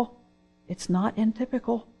untypical. It's not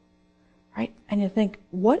atypical. Right? And you think,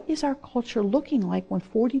 what is our culture looking like when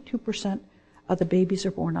 42% of the babies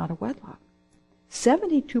are born out of wedlock?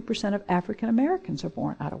 72% of African Americans are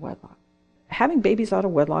born out of wedlock. Having babies out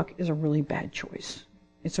of wedlock is a really bad choice.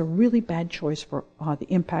 It's a really bad choice for the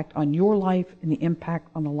impact on your life and the impact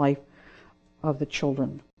on the life of the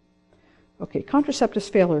children. Okay, contraceptives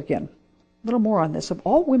failure again. A little more on this. Of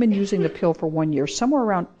all women using the pill for 1 year, somewhere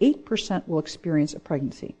around 8% will experience a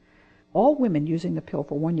pregnancy. All women using the pill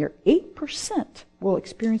for 1 year, 8% will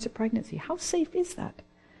experience a pregnancy. How safe is that?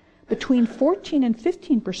 Between 14 and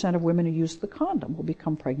 15% of women who use the condom will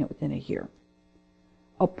become pregnant within a year.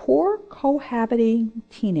 A poor cohabiting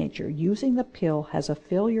teenager using the pill has a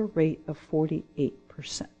failure rate of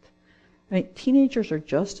 48%. Teenagers are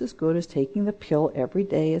just as good as taking the pill every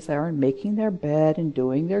day as they are in making their bed and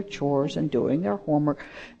doing their chores and doing their homework.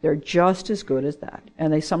 They're just as good as that.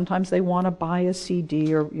 And sometimes they want to buy a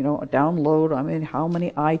CD or, a download, how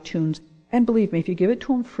many iTunes. And believe me, if you give it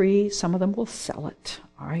to them free, some of them will sell it,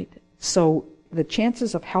 all right? So the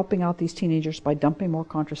chances of helping out these teenagers by dumping more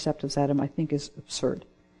contraceptives at them, I think, is absurd.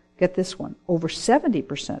 Get this one. Over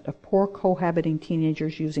 70% of poor cohabiting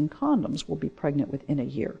teenagers using condoms will be pregnant within a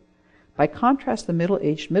year. By contrast, the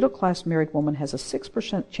middle-aged, middle-class married woman has a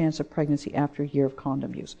 6% chance of pregnancy after a year of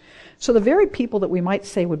condom use. So the very people that we might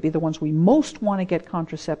say would be the ones we most want to get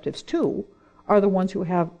contraceptives to are the ones who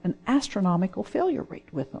have an astronomical failure rate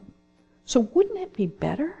with them. So wouldn't it be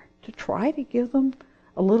better to try to give them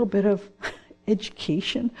a little bit of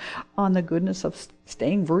education on the goodness of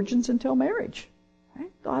staying virgins until marriage?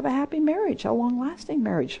 Right? They'll have a happy marriage, a long-lasting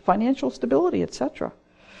marriage, financial stability, etc.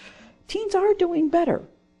 Teens are doing better.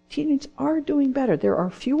 Teens are doing better. There are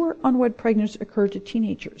fewer unwed pregnancies occur to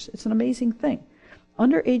teenagers. It's an amazing thing.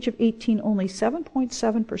 Under age of 18, only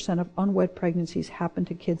 7.7% of unwed pregnancies happen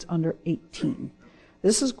to kids under 18.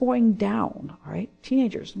 This is going down, all right?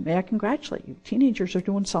 Teenagers, may I congratulate you. Teenagers are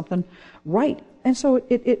doing something right. And so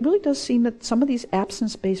it really does seem that some of these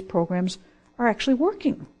abstinence-based programs are actually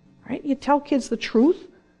working, right? You tell kids the truth,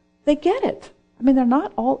 they get it. They're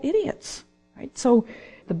not all idiots, right? So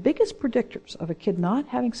the biggest predictors of a kid not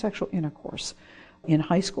having sexual intercourse in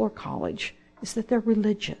high school or college is that they're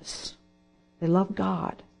religious. They love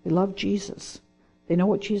God. They love Jesus. They know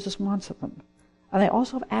what Jesus wants of them. And they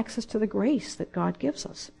also have access to the grace that God gives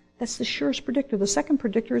us. That's the surest predictor. The second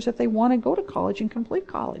predictor is if they want to go to college and complete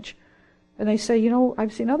college. And they say,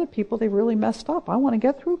 I've seen other people, they really messed up. I want to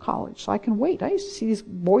get through college so I can wait. I used to see these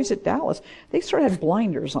boys at Dallas. They sort of had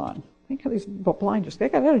blinders on. Think of these blinders. They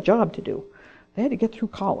had a job to do. They had to get through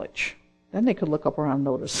college. Then they could look up around and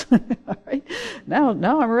notice. All right? Now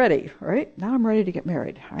I'm ready. Right? Now I'm ready to get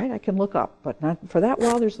married. All right? I can look up. But not for that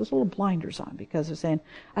while there's those little blinders on because they're saying,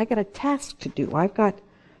 I got a task to do. I've got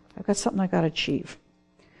something I got to achieve.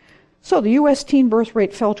 So the U.S. teen birth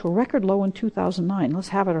rate fell to a record low in 2009. Let's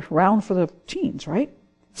have it around for the teens, right?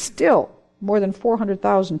 Still, more than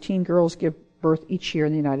 400,000 teen girls give birth each year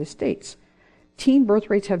in the United States. teen birth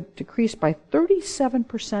rates have decreased by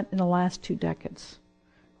 37% in the last 2 decades.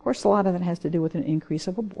 Of course, a lot of that has to do with an increase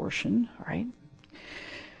of abortion, right?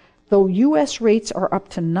 Though U.S. rates are up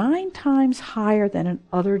to 9 times higher than in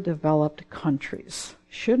other developed countries.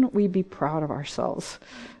 Shouldn't we be proud of ourselves?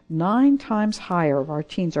 9 times higher of our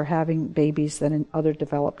teens are having babies than in other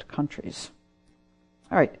developed countries.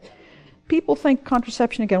 All right. People think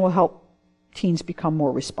contraception, again, will help teens become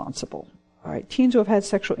more responsible. All right. Teens who have had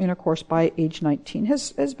sexual intercourse by age 19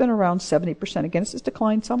 has been around 70%. Again, it's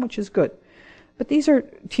declined some, which is good. But these are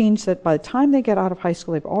teens that by the time they get out of high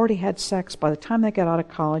school, they've already had sex. By the time they get out of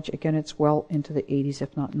college, again, it's well into the 80s,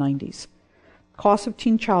 if not 90s. Cost of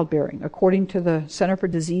teen childbearing. According to the Center for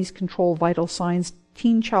Disease Control Vital Signs,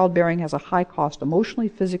 teen childbearing has a high cost emotionally,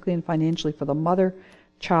 physically, and financially for the mother,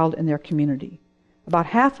 child, and their community. About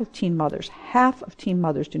half of teen mothers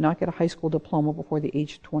do not get a high school diploma before the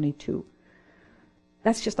age of 22.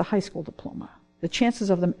 That's just a high school diploma. The chances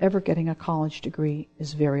of them ever getting a college degree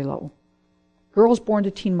is very low. Girls born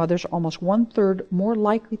to teen mothers are almost 1/3 more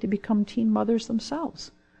likely to become teen mothers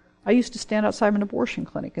themselves. I used to stand outside an abortion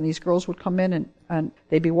clinic, and these girls would come in and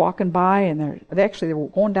they'd be walking by, and they were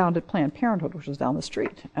going down to Planned Parenthood, which was down the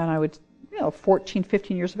street. And I would, 14,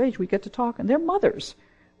 15 years of age, we'd get to talk, and their mothers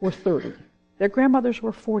were 30. Their grandmothers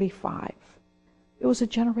were 45. It was a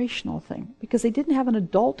generational thing, because they didn't have an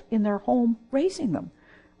adult in their home raising them.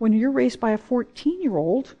 When you're raised by a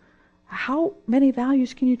 14-year-old, how many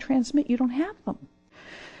values can you transmit? You don't have them.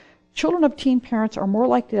 Children of teen parents are more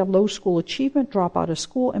likely to have low school achievement, drop out of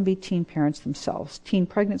school, and be teen parents themselves. Teen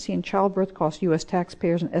pregnancy and childbirth cost U.S.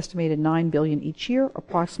 taxpayers an estimated $9 billion each year,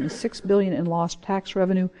 approximately $6 billion in lost tax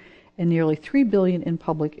revenue, and nearly $3 billion in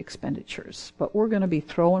public expenditures. But we're going to be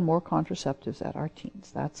throwing more contraceptives at our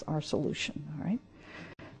teens. That's our solution, all right?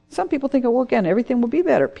 Some people think, well, again, everything will be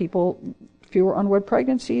better. Fewer unwed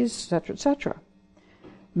pregnancies, etc., etc.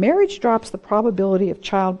 Marriage drops the probability of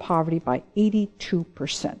child poverty by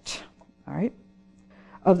 82%. All right?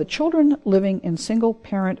 Of the children living in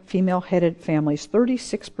single-parent, female-headed families,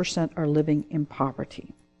 36% are living in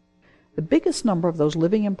poverty. The biggest number of those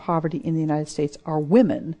living in poverty in the United States are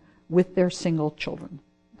women with their single children.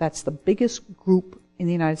 That's the biggest group in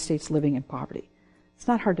the United States living in poverty. It's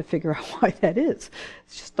not hard to figure out why that is.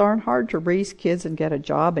 It's just darn hard to raise kids and get a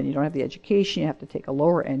job, and you don't have the education. You have to take a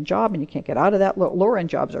lower-end job, and you can't get out of that. Lower-end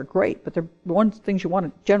jobs are great, but they're one of the things you want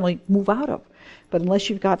to generally move out of. But unless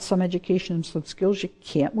you've got some education and some skills, you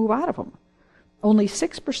can't move out of them. Only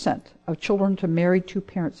 6% of children to married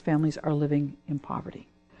two-parents families are living in poverty.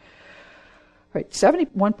 Right,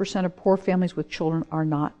 71% of poor families with children are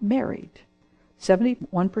not married.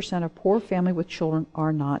 71% of poor families with children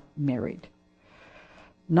are not married.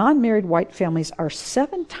 Non-married white families are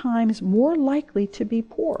 7 times more likely to be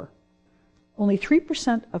poor. Only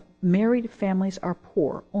 3% of married families are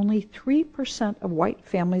poor. Only 3% of white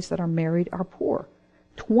families that are married are poor.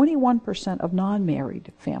 21% of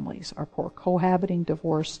non-married families are poor, cohabiting,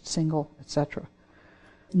 divorced, single, etc.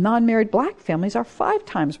 Non-married black families are 5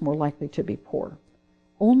 times more likely to be poor.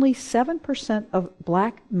 Only 7% of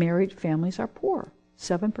black married families are poor.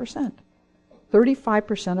 7%.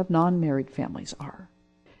 35% of non-married families are.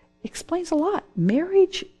 Explains a lot.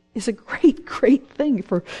 Marriage is a great, great thing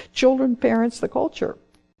for children, parents, the culture.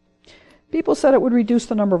 People said it would reduce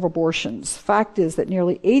the number of abortions. Fact is that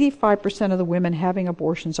nearly 85% of the women having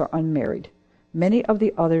abortions are unmarried. Many of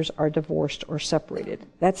the others are divorced or separated.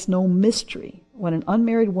 That's no mystery. When an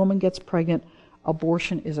unmarried woman gets pregnant,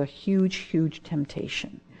 abortion is a huge, huge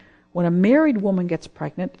temptation. When a married woman gets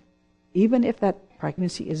pregnant, even if that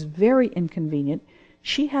pregnancy is very inconvenient,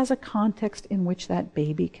 she has a context in which that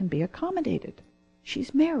baby can be accommodated.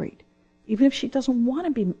 She's married. Even if she doesn't want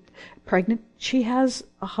to be pregnant, she has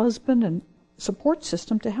a husband and support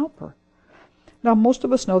system to help her. Now, most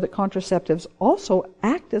of us know that contraceptives also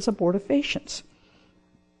act as abortifacients.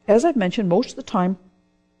 As I've mentioned, most of the time,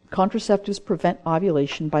 contraceptives prevent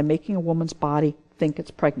ovulation by making a woman's body think it's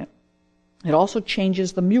pregnant. It also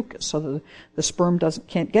changes the mucus so that the sperm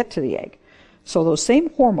can't get to the egg. So those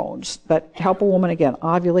same hormones that help a woman, again,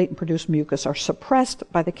 ovulate and produce mucus are suppressed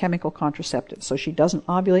by the chemical contraceptive. So she doesn't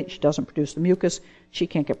ovulate, she doesn't produce the mucus, she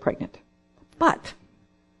can't get pregnant. But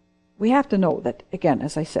we have to know that, again,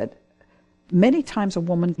 as I said, many times a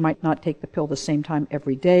woman might not take the pill the same time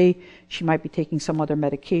every day. She might be taking some other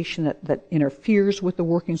medication that interferes with the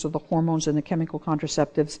workings of the hormones and the chemical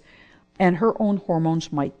contraceptives, and her own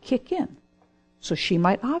hormones might kick in. So she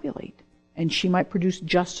might ovulate, and she might produce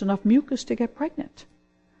just enough mucus to get pregnant.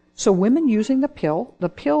 So women using the pill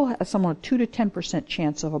has somewhat a 2 to 10%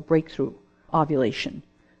 chance of a breakthrough ovulation.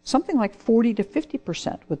 Something like 40 to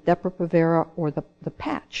 50% with Depo-Provera or the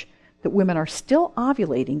patch. that women are still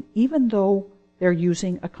ovulating even though they're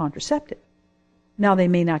using a contraceptive. Now, they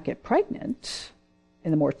may not get pregnant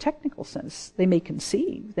in the more technical sense. They may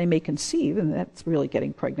conceive, and that's really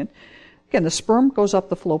getting pregnant. Again, the sperm goes up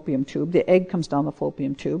the fallopian tube, the egg comes down the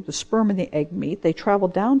fallopian tube, the sperm and the egg meet, they travel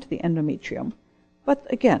down to the endometrium. But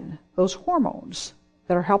again, those hormones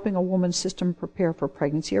that are helping a woman's system prepare for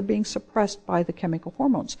pregnancy are being suppressed by the chemical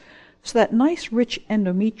hormones. So that nice, rich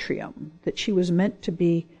endometrium that she was meant to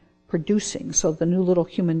be producing so the new little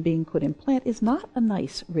human being could implant is not a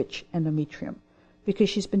nice, rich endometrium because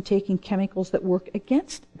she's been taking chemicals that work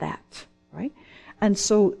against that, right? And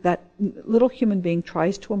so that little human being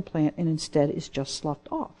tries to implant and instead is just sloughed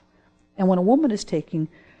off. And when a woman is taking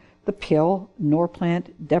the pill,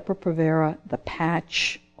 Norplant, Depo-Provera, the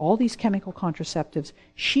patch, all these chemical contraceptives,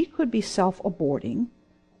 she could be self-aborting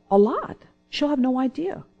a lot. She'll have no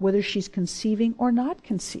idea whether she's conceiving or not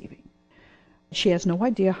conceiving. She has no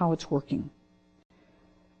idea how it's working.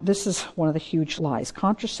 This is one of the huge lies.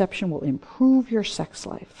 Contraception will improve your sex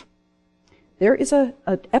life. There is an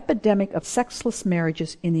epidemic of sexless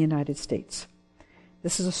marriages in the United States.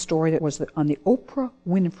 This is a story that was on the Oprah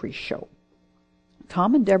Winfrey Show.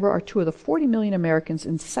 Tom and Deborah are two of the 40 million Americans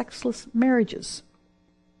in sexless marriages.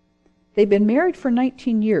 They've been married for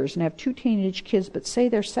 19 years and have 2 teenage kids, but say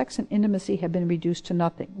their sex and intimacy have been reduced to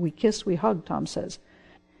nothing. We kiss, we hug, Tom says.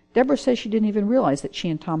 Deborah says she didn't even realize that she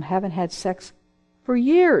and Tom haven't had sex for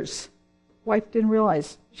years. Wife didn't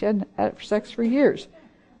realize she hadn't had sex for years.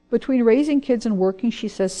 Between raising kids and working, she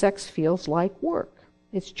says sex feels like work.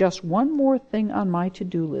 It's just one more thing on my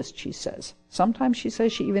to-do list, she says. Sometimes she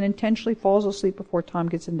says she even intentionally falls asleep before Tom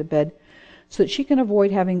gets into bed so that she can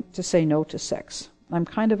avoid having to say no to sex. I'm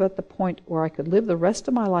kind of at the point where I could live the rest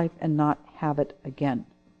of my life and not have it again.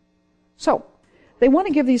 So, they want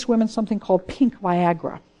to give these women something called pink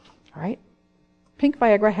Viagra. All right? Pink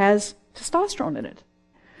Viagra has testosterone in it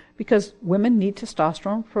because women need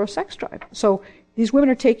testosterone for a sex drive. So, these women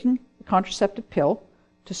are taking a contraceptive pill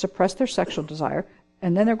to suppress their sexual desire,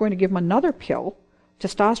 and then they're going to give them another pill,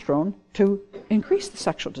 testosterone, to increase the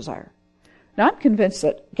sexual desire. Now, I'm convinced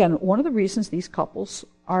that, again, one of the reasons these couples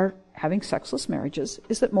are having sexless marriages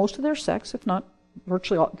is that most of their sex, if not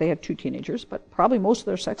virtually all, they had 2 teenagers, but probably most of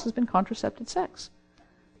their sex has been contracepted sex.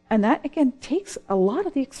 And that, again, takes a lot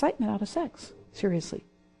of the excitement out of sex, seriously.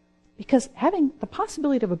 Because having the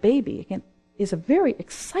possibility of a baby, again, is a very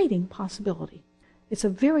exciting possibility. It's a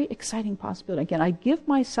very exciting possibility. Again, I give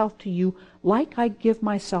myself to you like I give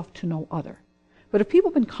myself to no other. But if people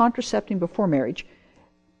have been contracepting before marriage,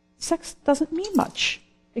 sex doesn't mean much.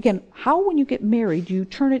 Again, how when you get married do you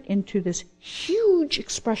turn it into this huge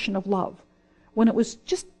expression of love when it was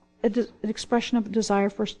just an expression of desire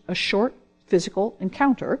for a short physical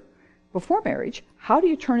encounter before marriage? How do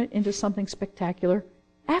you turn it into something spectacular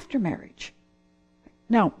after marriage?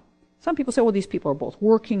 Now, some people say, well, these people are both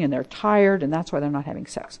working and they're tired and that's why they're not having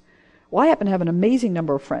sex. Well, I happen to have an amazing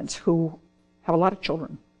number of friends who have a lot of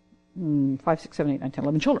children, 5, 6, 7, 8, 9, 10,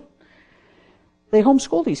 11 children. They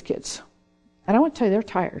homeschool these kids. And I want to tell you, they're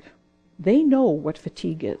tired. They know what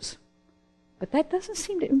fatigue is. But that doesn't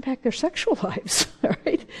seem to impact their sexual lives, all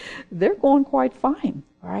right? They're going quite fine,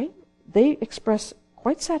 all right? They express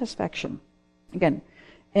quite satisfaction. Again,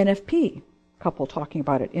 NFP couple talking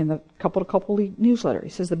about it in the couple-to-couple newsletter.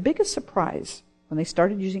 He says the biggest surprise when they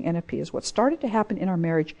started using NFP is what started to happen in our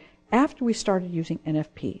marriage after we started using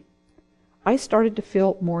NFP. I started to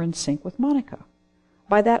feel more in sync with Monica.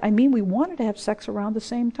 By that, I mean we wanted to have sex around the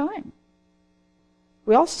same time.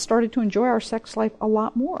 We also started to enjoy our sex life a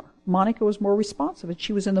lot more. Monica was more responsive and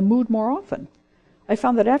she was in the mood more often. I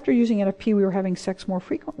found that after using NFP, we were having sex more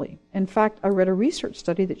frequently. In fact, I read a research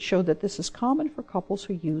study that showed that this is common for couples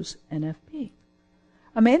who use NFP.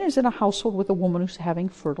 A man is in a household with a woman who's having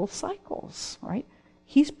fertile cycles, right?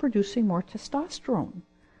 He's producing more testosterone.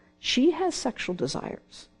 She has sexual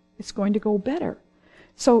desires. It's going to go better.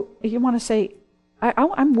 So you want to say,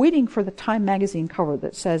 I'm waiting for the Time magazine cover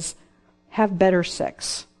that says, have better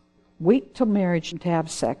sex. Wait till marriage to have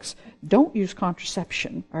sex. Don't use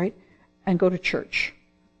contraception, all right? And go to church,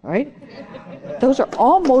 right? Those are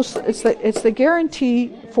almost, it's the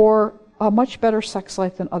guarantee for a much better sex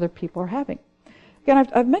life than other people are having. Again,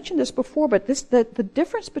 I've mentioned this before, but the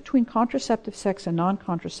difference between contraceptive sex and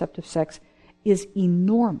non-contraceptive sex is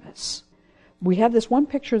enormous. We have this one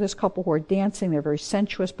picture of this couple who are dancing. They're very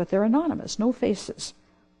sensuous, but they're anonymous, no faces.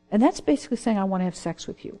 And that's basically saying, I want to have sex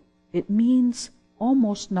with you. It means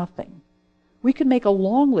almost nothing. We could make a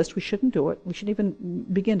long list. We shouldn't do it. We shouldn't even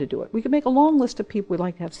begin to do it. We could make a long list of people we'd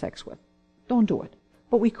like to have sex with. Don't do it.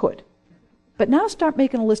 But we could. But now start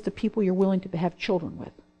making a list of people you're willing to have children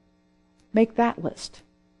with. Make that list.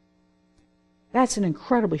 That's an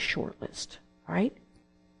incredibly short list, right?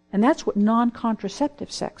 And that's what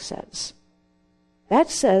non-contraceptive sex says. That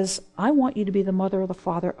says, I want you to be the mother or the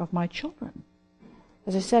father of my children.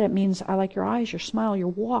 As I said, it means I like your eyes, your smile, your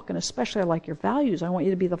walk, and especially I like your values. I want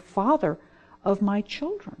you to be the father of my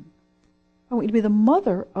children. I want you to be the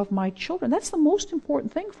mother of my children. That's the most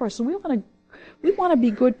important thing for us. We want to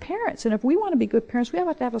be good parents. And if we want to be good parents, we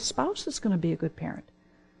have to have a spouse that's going to be a good parent.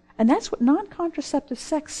 And that's what non-contraceptive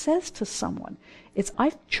sex says to someone. It's,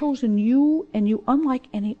 I've chosen you and you unlike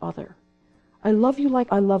any other. I love you like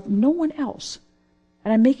I love no one else.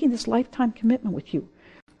 And I'm making this lifetime commitment with you.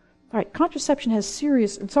 All right, contraception has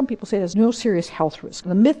serious, and some people say it has no serious health risk.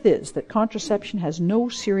 The myth is that contraception has no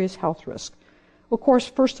serious health risk. Of course,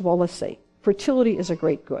 first of all, let's say, fertility is a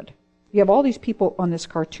great good. You have all these people on this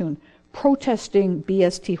cartoon protesting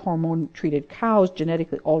BST hormone-treated cows,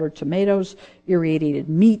 genetically altered tomatoes, irradiated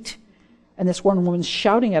meat, and this one woman's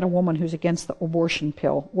shouting at a woman who's against the abortion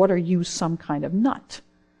pill, what are you, some kind of nut?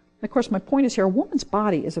 And of course, my point is here, a woman's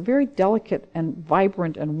body is a very delicate and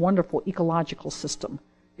vibrant and wonderful ecological system.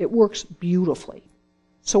 It works beautifully.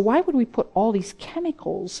 So why would we put all these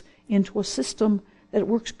chemicals into a system that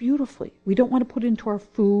works beautifully? We don't want to put it into our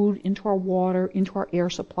food, into our water, into our air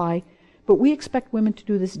supply, but we expect women to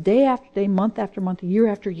do this day after day, month after month, year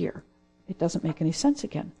after year. It doesn't make any sense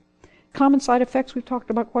again. Common side effects, we've talked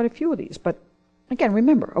about quite a few of these, but again,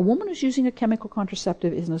 remember, a woman who's using a chemical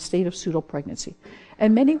contraceptive is in a state of pseudo-pregnancy.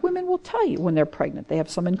 And many women will tell you when they're pregnant they have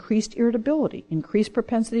some increased irritability, increased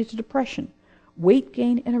propensity to depression, weight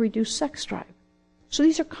gain, and a reduced sex drive. So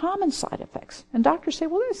these are common side effects. And doctors say,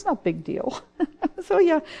 well, that's not a big deal. So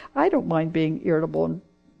yeah, I don't mind being irritable and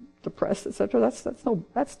depressed, etc.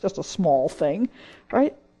 That's just a small thing,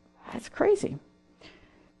 right? That's crazy.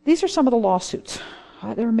 These are some of the lawsuits.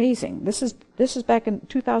 They're amazing. This is back in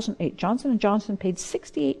 2008. Johnson & Johnson paid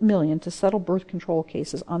 $68 million to settle birth control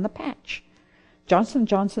cases on the patch. Johnson &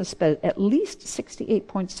 Johnson spent at least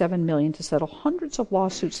 $68.7 million to settle hundreds of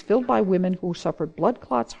lawsuits filled by women who suffered blood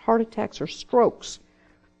clots, heart attacks, or strokes.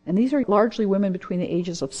 And these are largely women between the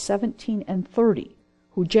ages of 17 and 30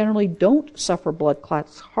 who generally don't suffer blood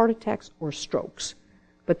clots, heart attacks, or strokes.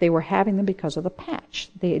 But they were having them because of the patch.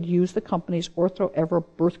 They had used the company's Ortho Ever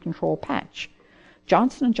birth control patch.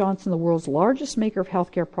 Johnson & Johnson, the world's largest maker of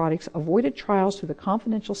healthcare products, avoided trials through the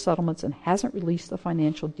confidential settlements and hasn't released the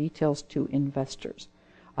financial details to investors.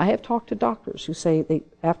 I have talked to doctors who say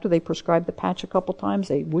after they prescribed the patch a couple times,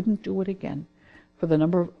 they wouldn't do it again for the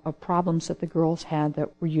number of problems that the girls had that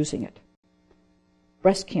were using it.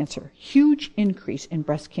 Breast cancer, huge increase in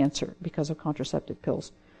breast cancer because of contraceptive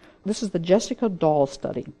pills. This is the Jessica Dahl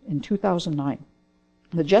study in 2009.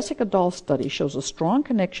 The Jessica Dahl study shows a strong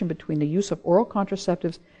connection between the use of oral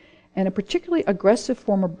contraceptives and a particularly aggressive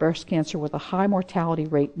form of breast cancer with a high mortality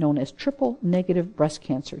rate known as triple-negative breast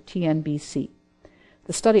cancer, TNBC.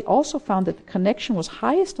 The study also found that the connection was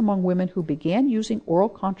highest among women who began using oral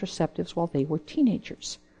contraceptives while they were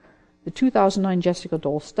teenagers. The 2009 Jessica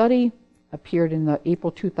Dahl study appeared in the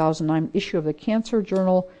April 2009 issue of the Cancer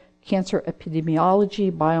Journal, Cancer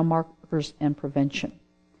Epidemiology, Biomarkers, and Prevention.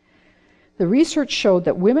 The research showed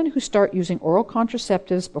that women who start using oral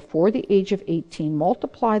contraceptives before the age of 18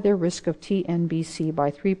 multiply their risk of TNBC by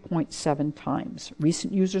 3.7 times.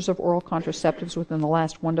 Recent users of oral contraceptives within the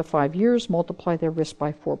last 1 to 5 years multiply their risk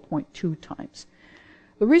by 4.2 times.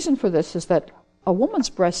 The reason for this is that a woman's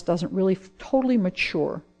breast doesn't really totally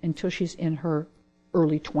mature until she's in her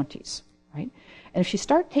early 20s, right? And if she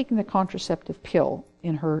starts taking the contraceptive pill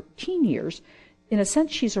in her teen years, in a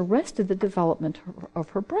sense, she's arrested the development of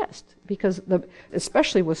her breast because,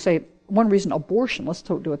 especially with, say, one reason abortion, let's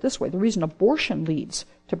do it this way, the reason abortion leads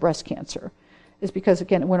to breast cancer is because,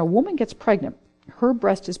 again, when a woman gets pregnant, her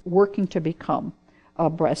breast is working to become a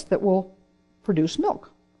breast that will produce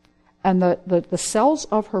milk. And the cells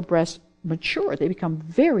of her breast mature. They become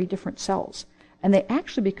very different cells. And they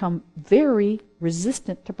actually become very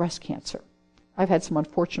resistant to breast cancer. I've had some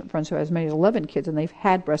unfortunate friends who have as many as 11 kids, and they've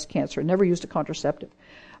had breast cancer, never used a contraceptive.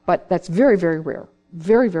 But that's very, very rare.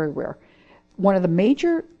 Very, very rare. One of the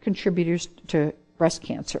major contributors to breast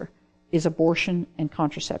cancer is abortion and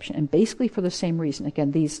contraception, and basically for the same reason.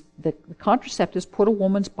 Again, the contraceptives put a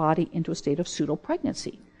woman's body into a state of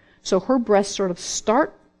pseudo-pregnancy. So her breasts sort of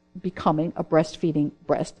start becoming a breastfeeding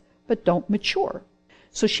breast, but don't mature.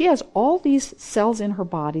 So she has all these cells in her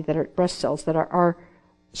body that are breast cells that are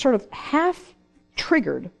sort of half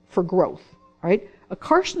triggered for growth, right? A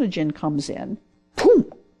carcinogen comes in,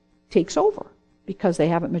 boom, takes over because they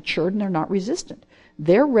haven't matured and they're not resistant.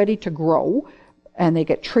 They're ready to grow and they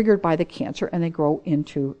get triggered by the cancer and they grow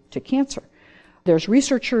into cancer. There's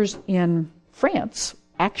researchers in France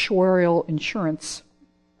actuarial insurance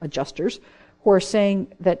adjusters who are saying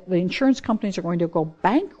that the insurance companies are going to go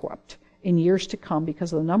bankrupt in years to come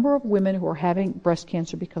because of the number of women who are having breast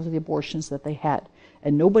cancer because of the abortions that they had.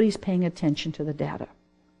 And nobody's paying attention to the data.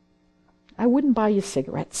 I wouldn't buy you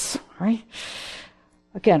cigarettes, right?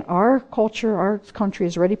 Again, our culture, our country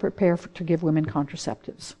is already prepared to give women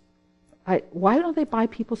contraceptives. Why don't they buy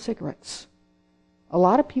people cigarettes? A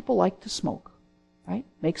lot of people like to smoke, right?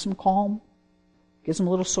 Makes them calm, gives them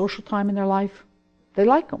a little social time in their life. They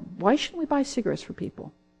like them. Why shouldn't we buy cigarettes for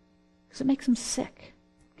people? Because it makes them sick.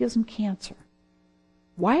 It gives them cancer.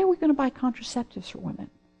 Why are we going to buy contraceptives for women?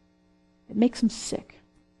 It makes them sick.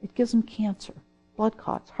 It gives them cancer, blood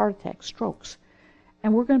clots, heart attacks, strokes.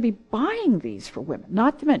 And we're going to be buying these for women,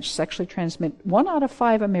 not to mention sexually transmitted. 1 out of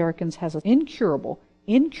 5 Americans has an incurable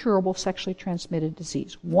sexually transmitted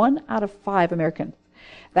disease. 1 out of 5 Americans.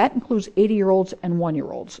 That includes 80-year-olds and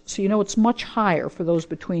 1-year-olds. So you know it's much higher for those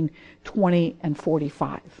between 20 and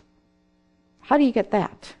 45. How do you get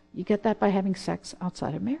that? You get that by having sex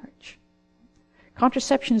outside of marriage.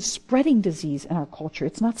 Contraception is spreading disease in our culture.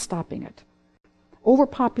 It's not stopping it.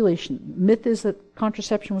 Overpopulation. Myth is that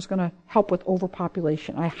contraception was going to help with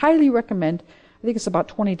overpopulation. I highly recommend, I think it's about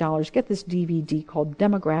 $20, get this DVD called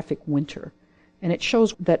Demographic Winter. And it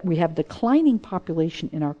shows that we have declining population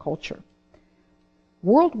in our culture.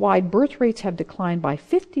 Worldwide, birth rates have declined by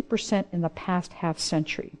 50% in the past half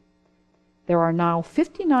century. There are now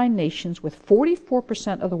 59 nations with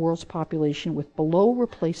 44% of the world's population with below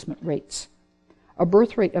replacement rates. A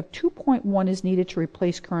birth rate of 2.1 is needed to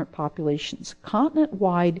replace current populations.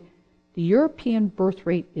 Continent-wide, the European birth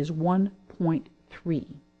rate is 1.3.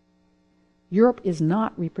 Europe is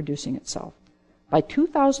not reproducing itself. By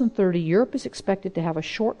 2030, Europe is expected to have a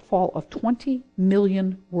shortfall of 20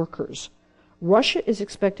 million workers. Russia is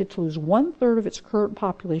expected to lose 1/3 of its current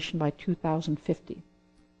population by 2050.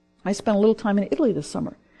 I spent a little time in Italy this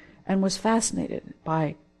summer and was fascinated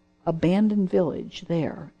by abandoned village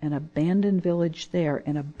there, an abandoned village there,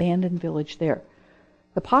 an abandoned village there.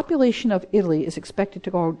 The population of Italy is expected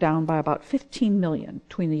to go down by about 15 million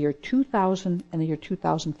between the year 2000 and the year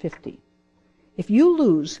 2050. If you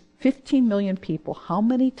lose 15 million people, how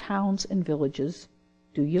many towns and villages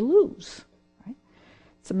do you lose? Right?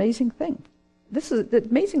 It's an amazing thing. This is the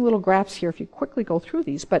amazing little graphs here if you quickly go through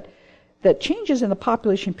these, but the changes in the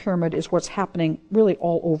population pyramid is what's happening really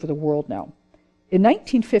all over the world now. In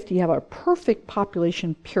 1950, you have a perfect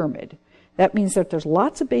population pyramid. That means that there's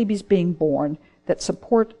lots of babies being born that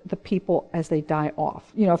support the people as they die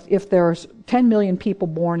off. You know, if there's 10 million people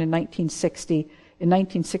born in 1960, in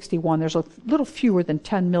 1961, there's a little fewer than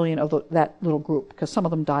 10 million of that little group because some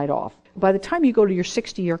of them died off. By the time you go to your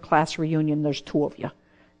 60-year class reunion, there's 2 of you.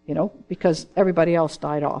 You know, because everybody else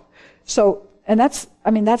died off. So, and that's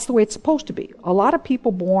the way it's supposed to be. A lot of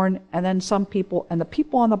people born, and then some people, and the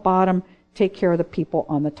people on the bottom take care of the people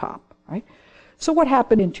on the top, right? So what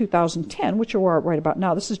happened in 2010, which we're right about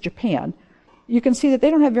now, this is Japan, you can see that they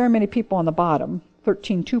don't have very many people on the bottom,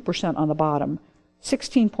 13.2% on the bottom,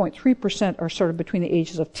 16.3% are sort of between the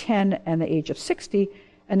ages of 10 and the age of 60,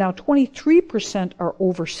 and now 23% are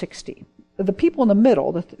over 60. The people in the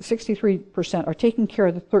middle, the 63%, are taking care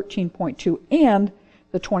of the 13.2 and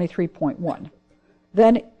the 23.1.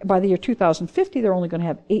 Then by the year 2050, they're only going to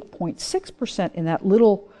have 8.6% in that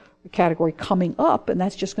little category coming up, and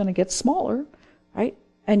that's just going to get smaller, right?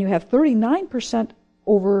 And you have 39%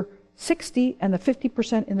 over 60 and the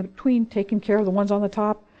 50% in the between taking care of the ones on the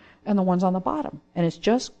top and the ones on the bottom. And it's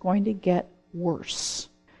just going to get worse.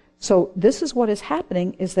 So this is what is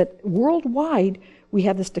happening, is that worldwide we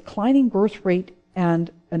have this declining birth rate and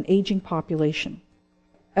an aging population.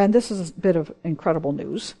 And this is a bit of incredible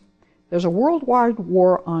news. There's a worldwide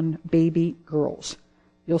war on baby girls.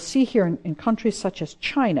 You'll see here in countries such as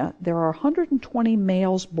China, there are 120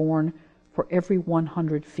 males born for every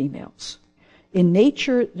 100 females. In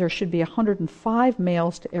nature, there should be 105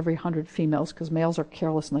 males to every 100 females because males are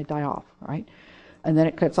careless and they die off, right? And then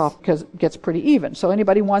it cuts off because it gets pretty even. So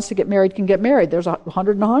anybody who wants to get married can get married. There's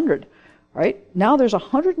 100 and 100, right? Now there's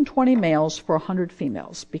 120 males for 100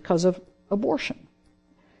 females because of abortion,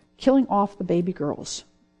 killing off the baby girls.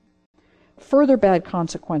 Further bad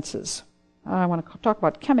consequences. I want to talk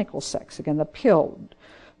about chemical sex. Again, the pill,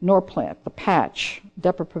 Norplant, the patch,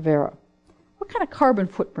 Depo-Provera. What kind of carbon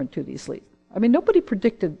footprint do these leave? I mean, nobody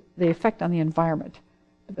predicted the effect on the environment.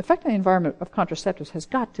 But the effect on the environment of contraceptives has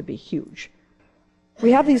got to be huge.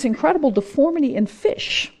 We have these incredible deformity in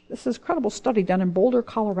fish. This is an incredible study done in Boulder,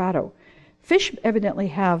 Colorado. Fish evidently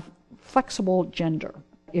have flexible gender.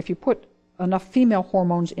 If you put enough female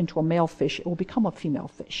hormones into a male fish, it will become a female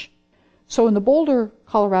fish. So in the Boulder,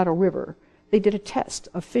 Colorado River, they did a test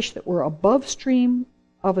of fish that were above stream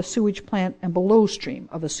of a sewage plant and below stream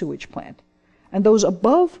of a sewage plant. And those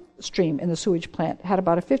above stream in the sewage plant had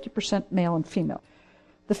about a 50% male and female.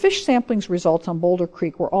 The fish samplings results on Boulder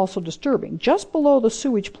Creek were also disturbing. Just below the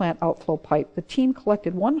sewage plant outflow pipe, the team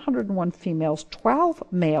collected 101 females, 12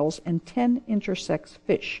 males, and 10 intersex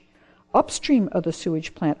fish. Upstream of the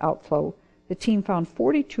sewage plant outflow, the team found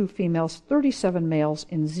 42 females, 37 males,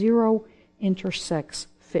 and 0 intersex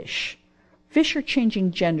fish. Fish are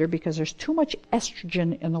changing gender because there's too much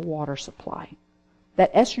estrogen in the water supply.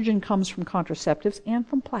 That estrogen comes from contraceptives and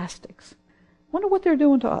from plastics. Wonder what they're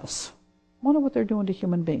doing to us. Wonder what they're doing to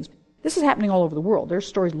human beings. This is happening all over the world. There's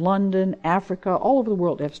stories, London, Africa, all over the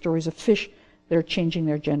world. They have stories of fish that are changing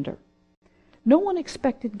their gender. No one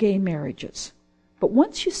expected gay marriages. But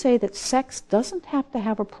once you say that sex doesn't have to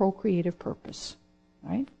have a procreative purpose,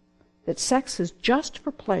 right? That sex is just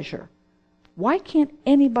for pleasure, why can't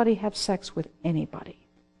anybody have sex with anybody?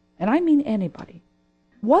 And I mean anybody.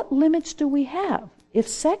 What limits do we have? If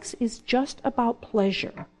sex is just about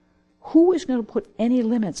pleasure, who is going to put any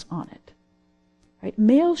limits on it? Right?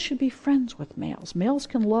 Males should be friends with males. Males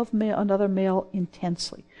can love another male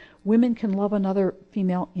intensely. Women can love another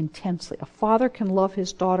female intensely. A father can love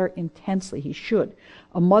his daughter intensely. He should.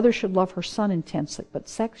 A mother should love her son intensely. But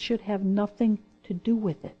sex should have nothing to do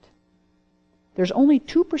with it. There's only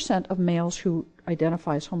 2% of males who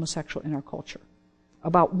identify as homosexual in our culture.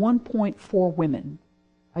 About 1.4 women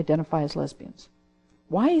identify as lesbians.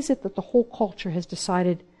 Why is it that the whole culture has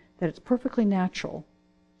decided that it's perfectly natural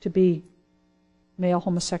to be male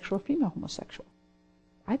homosexual or female homosexual?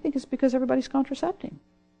 I think it's because everybody's contracepting.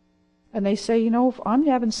 And they say, if I'm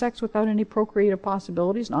having sex without any procreative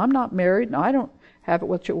possibilities, and I'm not married, and I don't have it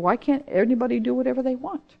with you, why can't anybody do whatever they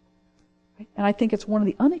want? Right? And I think it's one of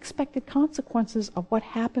the unexpected consequences of what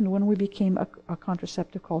happened when we became a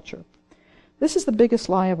contraceptive culture. This is the biggest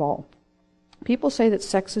lie of all. People say that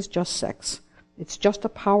sex is just sex. It's just a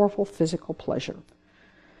powerful physical pleasure.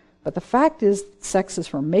 But the fact is, sex is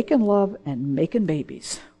for making love and making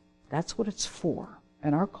babies. That's what it's for.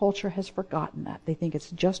 And our culture has forgotten that. They think it's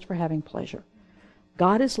just for having pleasure.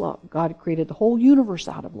 God is love. God created the whole universe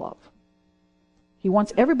out of love. He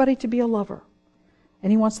wants everybody to be a lover.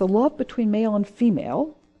 And he wants the love between male and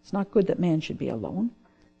female, it's not good that man should be alone,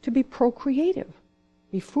 to be procreative.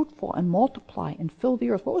 Be fruitful and multiply and fill the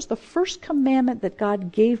earth. What was the first commandment that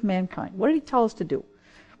God gave mankind? What did he tell us to do?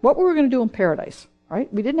 What were we going to do in paradise?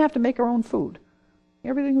 Right? We didn't have to make our own food.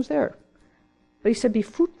 Everything was there. But he said, be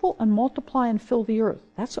fruitful and multiply and fill the earth.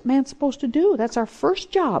 That's what man's supposed to do. That's our first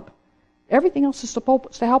job. Everything else is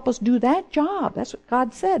supposed to help us do that job. That's what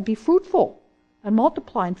God said. Be fruitful and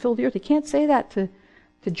multiply and fill the earth. He can't say that to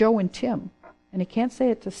Joe and Tim. And he can't say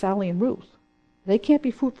it to Sally and Ruth. They can't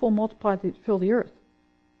be fruitful and multiply and fill the earth.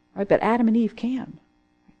 Right? But Adam and Eve can.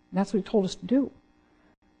 And that's what he told us to do.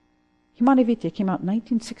 Humanae Vitae came out in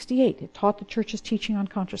 1968. It taught the church's teaching on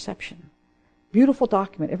contraception. Beautiful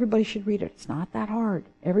document. Everybody should read it. It's not that hard.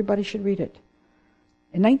 Everybody should read it.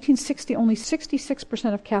 In 1960, only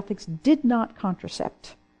 66% of Catholics did not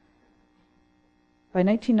contracept. By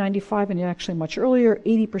 1995, and actually much earlier,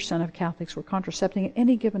 80% of Catholics were contracepting at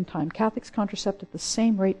any given time. Catholics contracept at the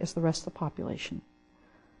same rate as the rest of the population.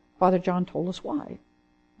 Father John told us why.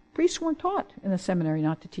 Priests weren't taught in the seminary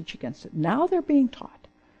not to teach against it. Now they're being taught.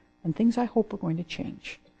 And things I hope are going to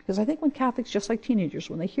change. Because I think when Catholics, just like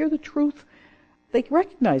teenagers, when they hear the truth, they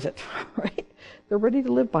recognize it, right? They're ready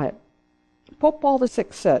to live by it. Pope Paul VI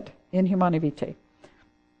said in Humanae Vitae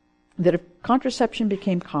that if contraception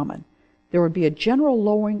became common, there would be a general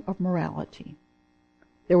lowering of morality.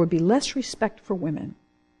 There would be less respect for women.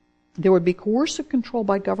 There would be coercive control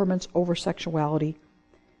by governments over sexuality,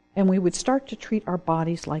 and we would start to treat our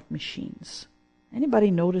bodies like machines.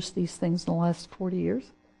 Anybody notice these things in the last 40 years?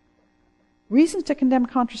 Reasons to condemn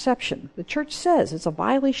contraception. The church says it's a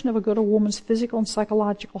violation of a good woman's physical and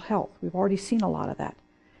psychological health. We've already seen a lot of that.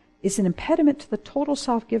 It's an impediment to the total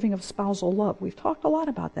self-giving of spousal love. We've talked a lot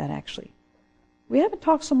about that, actually. We haven't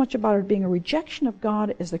talked so much about it being a rejection of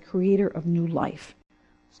God as the creator of new life.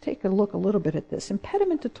 Let's take a look a little bit at this.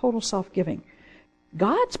 Impediment to total self-giving.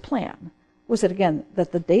 God's plan was that, again,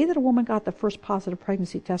 that the day that a woman got the first positive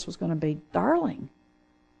pregnancy test was going to be, darling,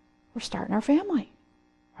 we're starting our family,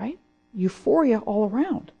 right? Euphoria all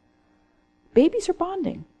around. Babies are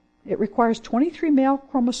bonding. It requires 23 male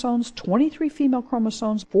chromosomes, 23 female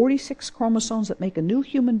chromosomes, 46 chromosomes that make a new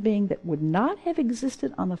human being that would not have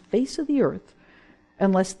existed on the face of the earth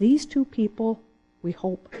unless these two people, we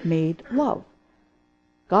hope, made love.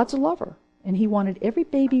 God's a lover, and he wanted every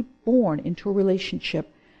baby born into a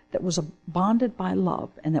relationship that was bonded by love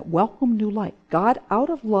and that welcomed new life. God, out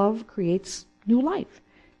of love, creates new life.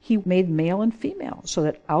 He made male and female so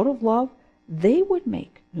that out of love, they would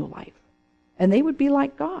make new life. And they would be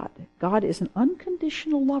like God. God is an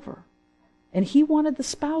unconditional lover. And he wanted the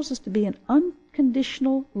spouses to be an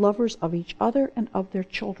unconditional lovers of each other and of their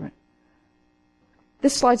children.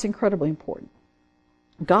 This slide's incredibly important.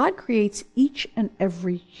 God creates each and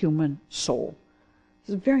every human soul.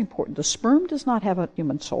 This is very important. The sperm does not have a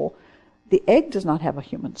human soul. The egg does not have a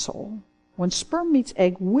human soul. When sperm meets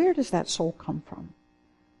egg, where does that soul come from?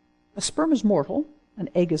 A sperm is mortal. An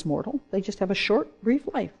egg is mortal. They just have a short, brief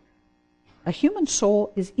life. A human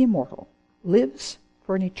soul is immortal, lives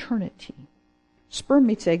for an eternity. Sperm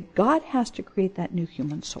meets egg. God has to create that new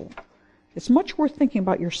human soul. It's much worth thinking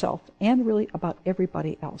about yourself and really about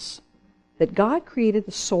everybody else. That God created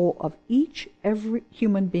the soul of every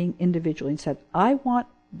human being individually and said, I want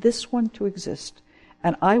this one to exist,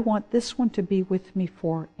 and I want this one to be with me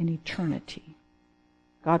for an eternity.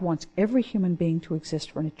 God wants every human being to exist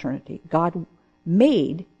for an eternity. God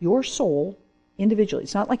made your soul individually.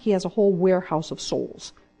 It's not like he has a whole warehouse of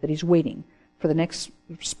souls that he's waiting for the next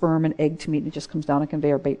sperm and egg to meet, and it just comes down a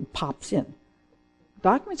conveyor belt and pops in.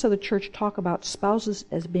 Documents of the church talk about spouses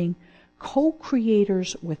as being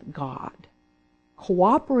co-creators with God,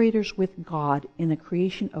 cooperators with God in the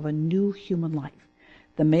creation of a new human life.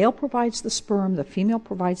 The male provides the sperm, the female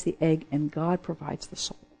provides the egg, and God provides the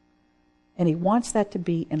soul. And he wants that to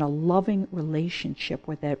be in a loving relationship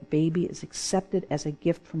where that baby is accepted as a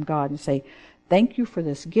gift from God and say, thank you for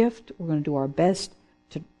this gift. We're going to do our best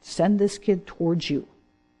to send this kid towards you.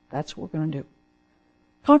 That's what we're going to do.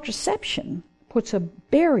 Contraception puts a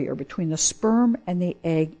barrier between the sperm and the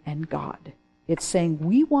egg and God. It's saying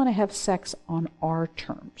we want to have sex on our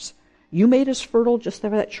terms. You made us fertile just for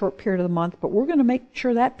that short period of the month, but we're going to make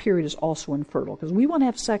sure that period is also infertile because we want to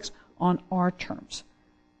have sex on our terms.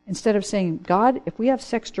 Instead of saying, God, if we have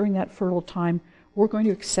sex during that fertile time, we're going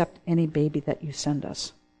to accept any baby that you send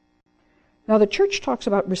us. Now, the church talks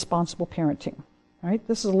about responsible parenting. Right?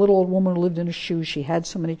 This is a little old woman who lived in her shoes. She had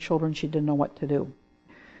so many children, she didn't know what to do.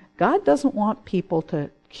 God doesn't want people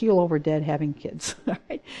to keel over dead having kids.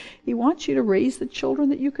 Right? He wants you to raise the children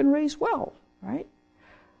that you can raise well. Right?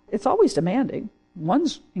 It's always demanding.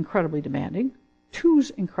 1's incredibly demanding.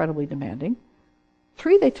 2's incredibly demanding.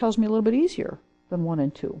 3, they tells me a little bit easier than 1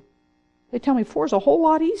 and 2. They tell me 4 is a whole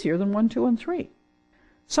lot easier than 1, 2, and 3.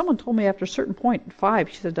 Someone told me after a certain point, 5,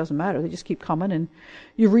 she said, it doesn't matter. They just keep coming, and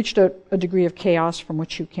you've reached a degree of chaos from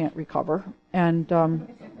which you can't recover. And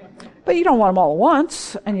but you don't want them all at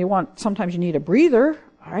once, and sometimes you need a breather.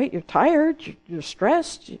 All right, you're tired, you're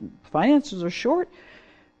stressed, finances are short.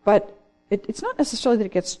 But it's not necessarily that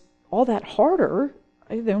it gets all that harder.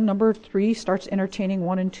 Number 3 starts entertaining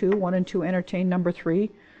 1 and 2. 1 and 2 entertain number 3.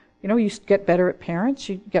 You get better at parents,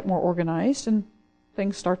 you get more organized, and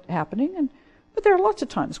things start happening. But there are lots of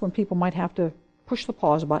times when people might have to push the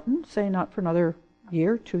pause button, say not for another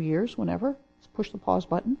year, 2 years, whenever. Just push the pause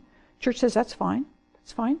button. Church says that's fine.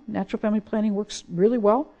 That's fine. Natural family planning works really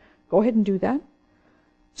well. Go ahead and do that.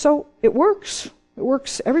 So it works. It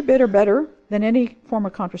works every bit or better than any form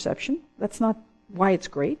of contraception. That's not why it's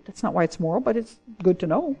great. That's not why it's moral, but it's good to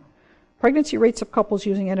know. Pregnancy rates of couples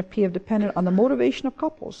using NFP have depended on the motivation of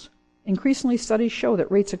couples. Increasingly, studies show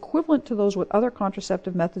that rates equivalent to those with other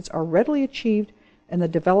contraceptive methods are readily achieved in the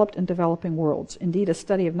developed and developing worlds. Indeed, a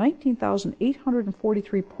study of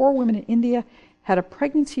 19,843 poor women in India had a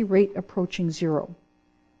pregnancy rate approaching 0.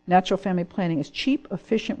 Natural family planning is cheap,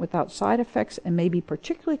 efficient, without side effects, and may be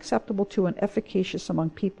particularly acceptable to and efficacious among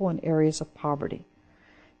people in areas of poverty.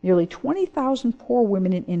 Nearly 20,000 poor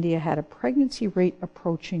women in India had a pregnancy rate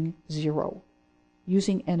approaching 0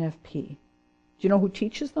 using NFP. Do you know who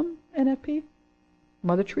teaches them NFP?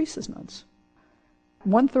 Mother Teresa's nuns.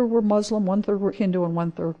 1/3 were Muslim, 1/3 were Hindu, and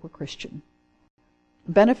 1/3 were Christian.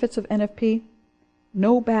 Benefits of NFP: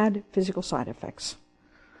 no bad physical side effects.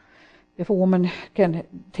 If a woman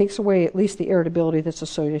takes away at least the irritability that's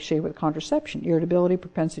associated with contraception, irritability,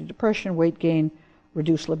 propensity to depression, weight gain,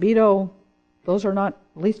 reduced libido, those are not,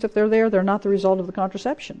 at least if they're there, they're not the result of the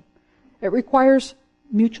contraception. It requires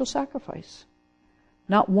mutual sacrifice.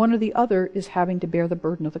 Not one or the other is having to bear the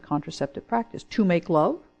burden of the contraceptive practice. To make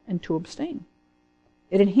love and to abstain.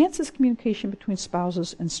 It enhances communication between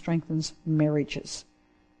spouses and strengthens marriages.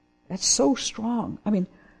 That's so strong. I mean,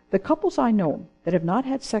 the couples I know that have not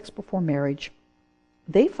had sex before marriage,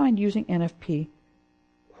 they find using NFP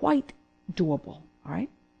quite doable, all right?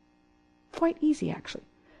 Quite easy, actually.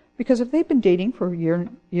 Because if they've been dating for a year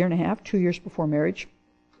and a half, 2 years before marriage,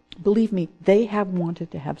 believe me, they have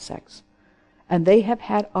wanted to have sex. And they have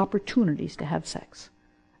had opportunities to have sex.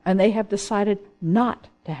 And they have decided not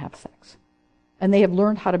to have sex. And they have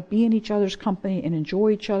learned how to be in each other's company and enjoy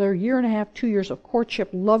each other. 1.5, 2 years of courtship,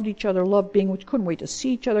 loved each other, loved being, couldn't wait to see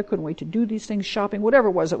each other, couldn't wait to do these things, shopping, whatever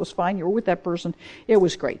it was fine. You were with that person. It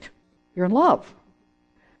was great. You're in love.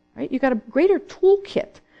 Right? You got a greater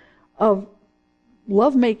toolkit of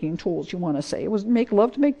love-making tools, you want to say. It was make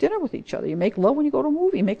love to make dinner with each other. You make love when you go to a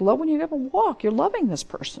movie. You make love when you have a walk. You're loving this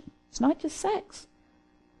person. It's not just sex.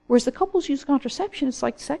 Whereas the couples use contraception, it's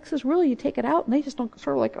like sex is really, you take it out and they just don't,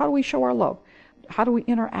 sort of like, how do we show our love? How do we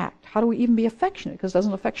interact? How do we even be affectionate? Because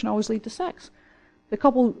doesn't affection always lead to sex? The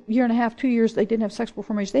couple, 1.5, 2 years, they didn't have sex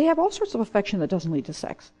before marriage. They have all sorts of affection that doesn't lead to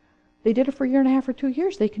sex. They did it for 1.5 or 2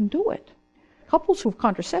 years. They can do it. Couples who've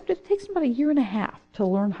contracepted, it takes them about 1.5 years to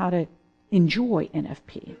learn how to enjoy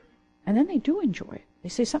NFP. And then they do enjoy it. They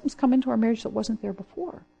say something's come into our marriage that wasn't there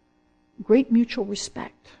before. Great mutual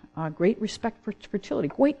respect. Great respect for fertility.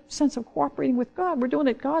 Great sense of cooperating with God. We're doing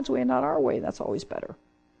it God's way and not our way. That's always better.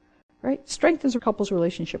 Right? Strengthens a couple's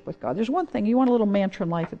relationship with God. There's one thing, you want a little mantra in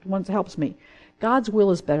life, it one that helps me. God's will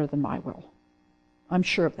is better than my will. I'm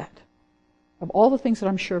sure of that. Of all the things that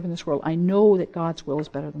I'm sure of in this world, I know that God's will is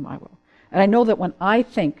better than my will. And I know that when I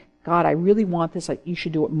think, God, I really want this, you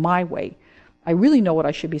should do it my way, I really know what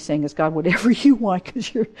I should be saying is, God, whatever you want,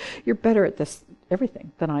 because you're better at this,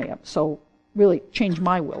 everything, than I am. So really, change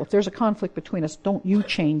my will. If there's a conflict between us, don't you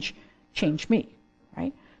change me,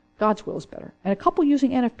 right? God's will is better. And a couple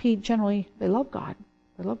using NFP, generally, they love God.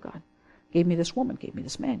 They love God. Gave me this woman, gave me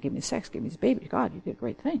this man, gave me sex, gave me this baby. God, you did a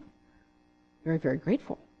great thing. Very, very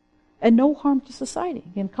grateful. And no harm to society.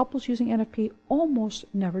 Again, couples using NFP almost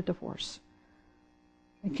never divorce.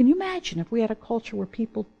 And can you imagine if we had a culture where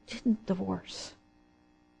people didn't divorce?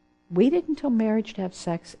 Waited until marriage to have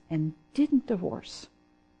sex and didn't divorce.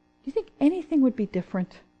 Do you think anything would be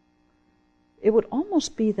different? It would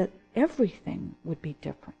almost be that everything would be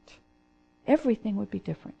different. Everything would be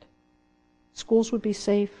different. Schools would be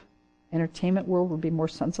safe. Entertainment world would be more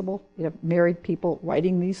sensible. You'd have married people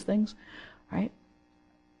writing these things, right?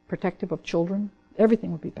 Protective of children.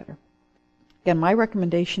 Everything would be better. Again, my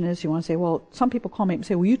recommendation is, you want to say, well, some people call me and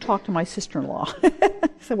say, well, you talk to my sister-in-law. I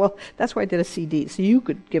said, well, that's why I did a CD, so you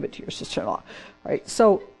could give it to your sister-in-law. Right?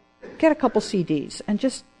 So get a couple CDs and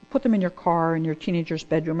just put them in your car, in your teenager's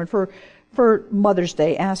bedroom. And for Mother's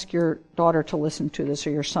Day, ask your daughter to listen to this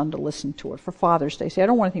or your son to listen to it. For Father's Day, say, I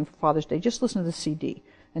don't want anything for Father's Day. Just listen to the CD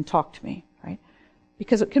and talk to me. Right?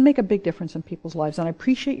 Because it can make a big difference in people's lives. And I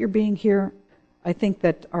appreciate your being here. I think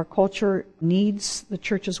that our culture needs the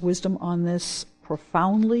church's wisdom on this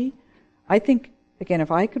profoundly. I think, again, if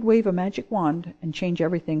I could wave a magic wand and change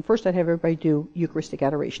everything, first I'd have everybody do Eucharistic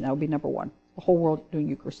adoration. That would be number one. The whole world doing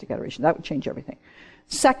Eucharistic adoration. That would change everything.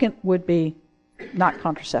 Second would be not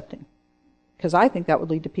contracepting. Because I think that would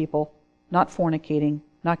lead to people not fornicating,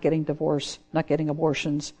 not getting divorced, not getting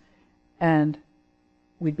abortions, and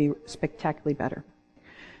we'd be spectacularly better.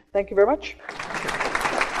 Thank you very much.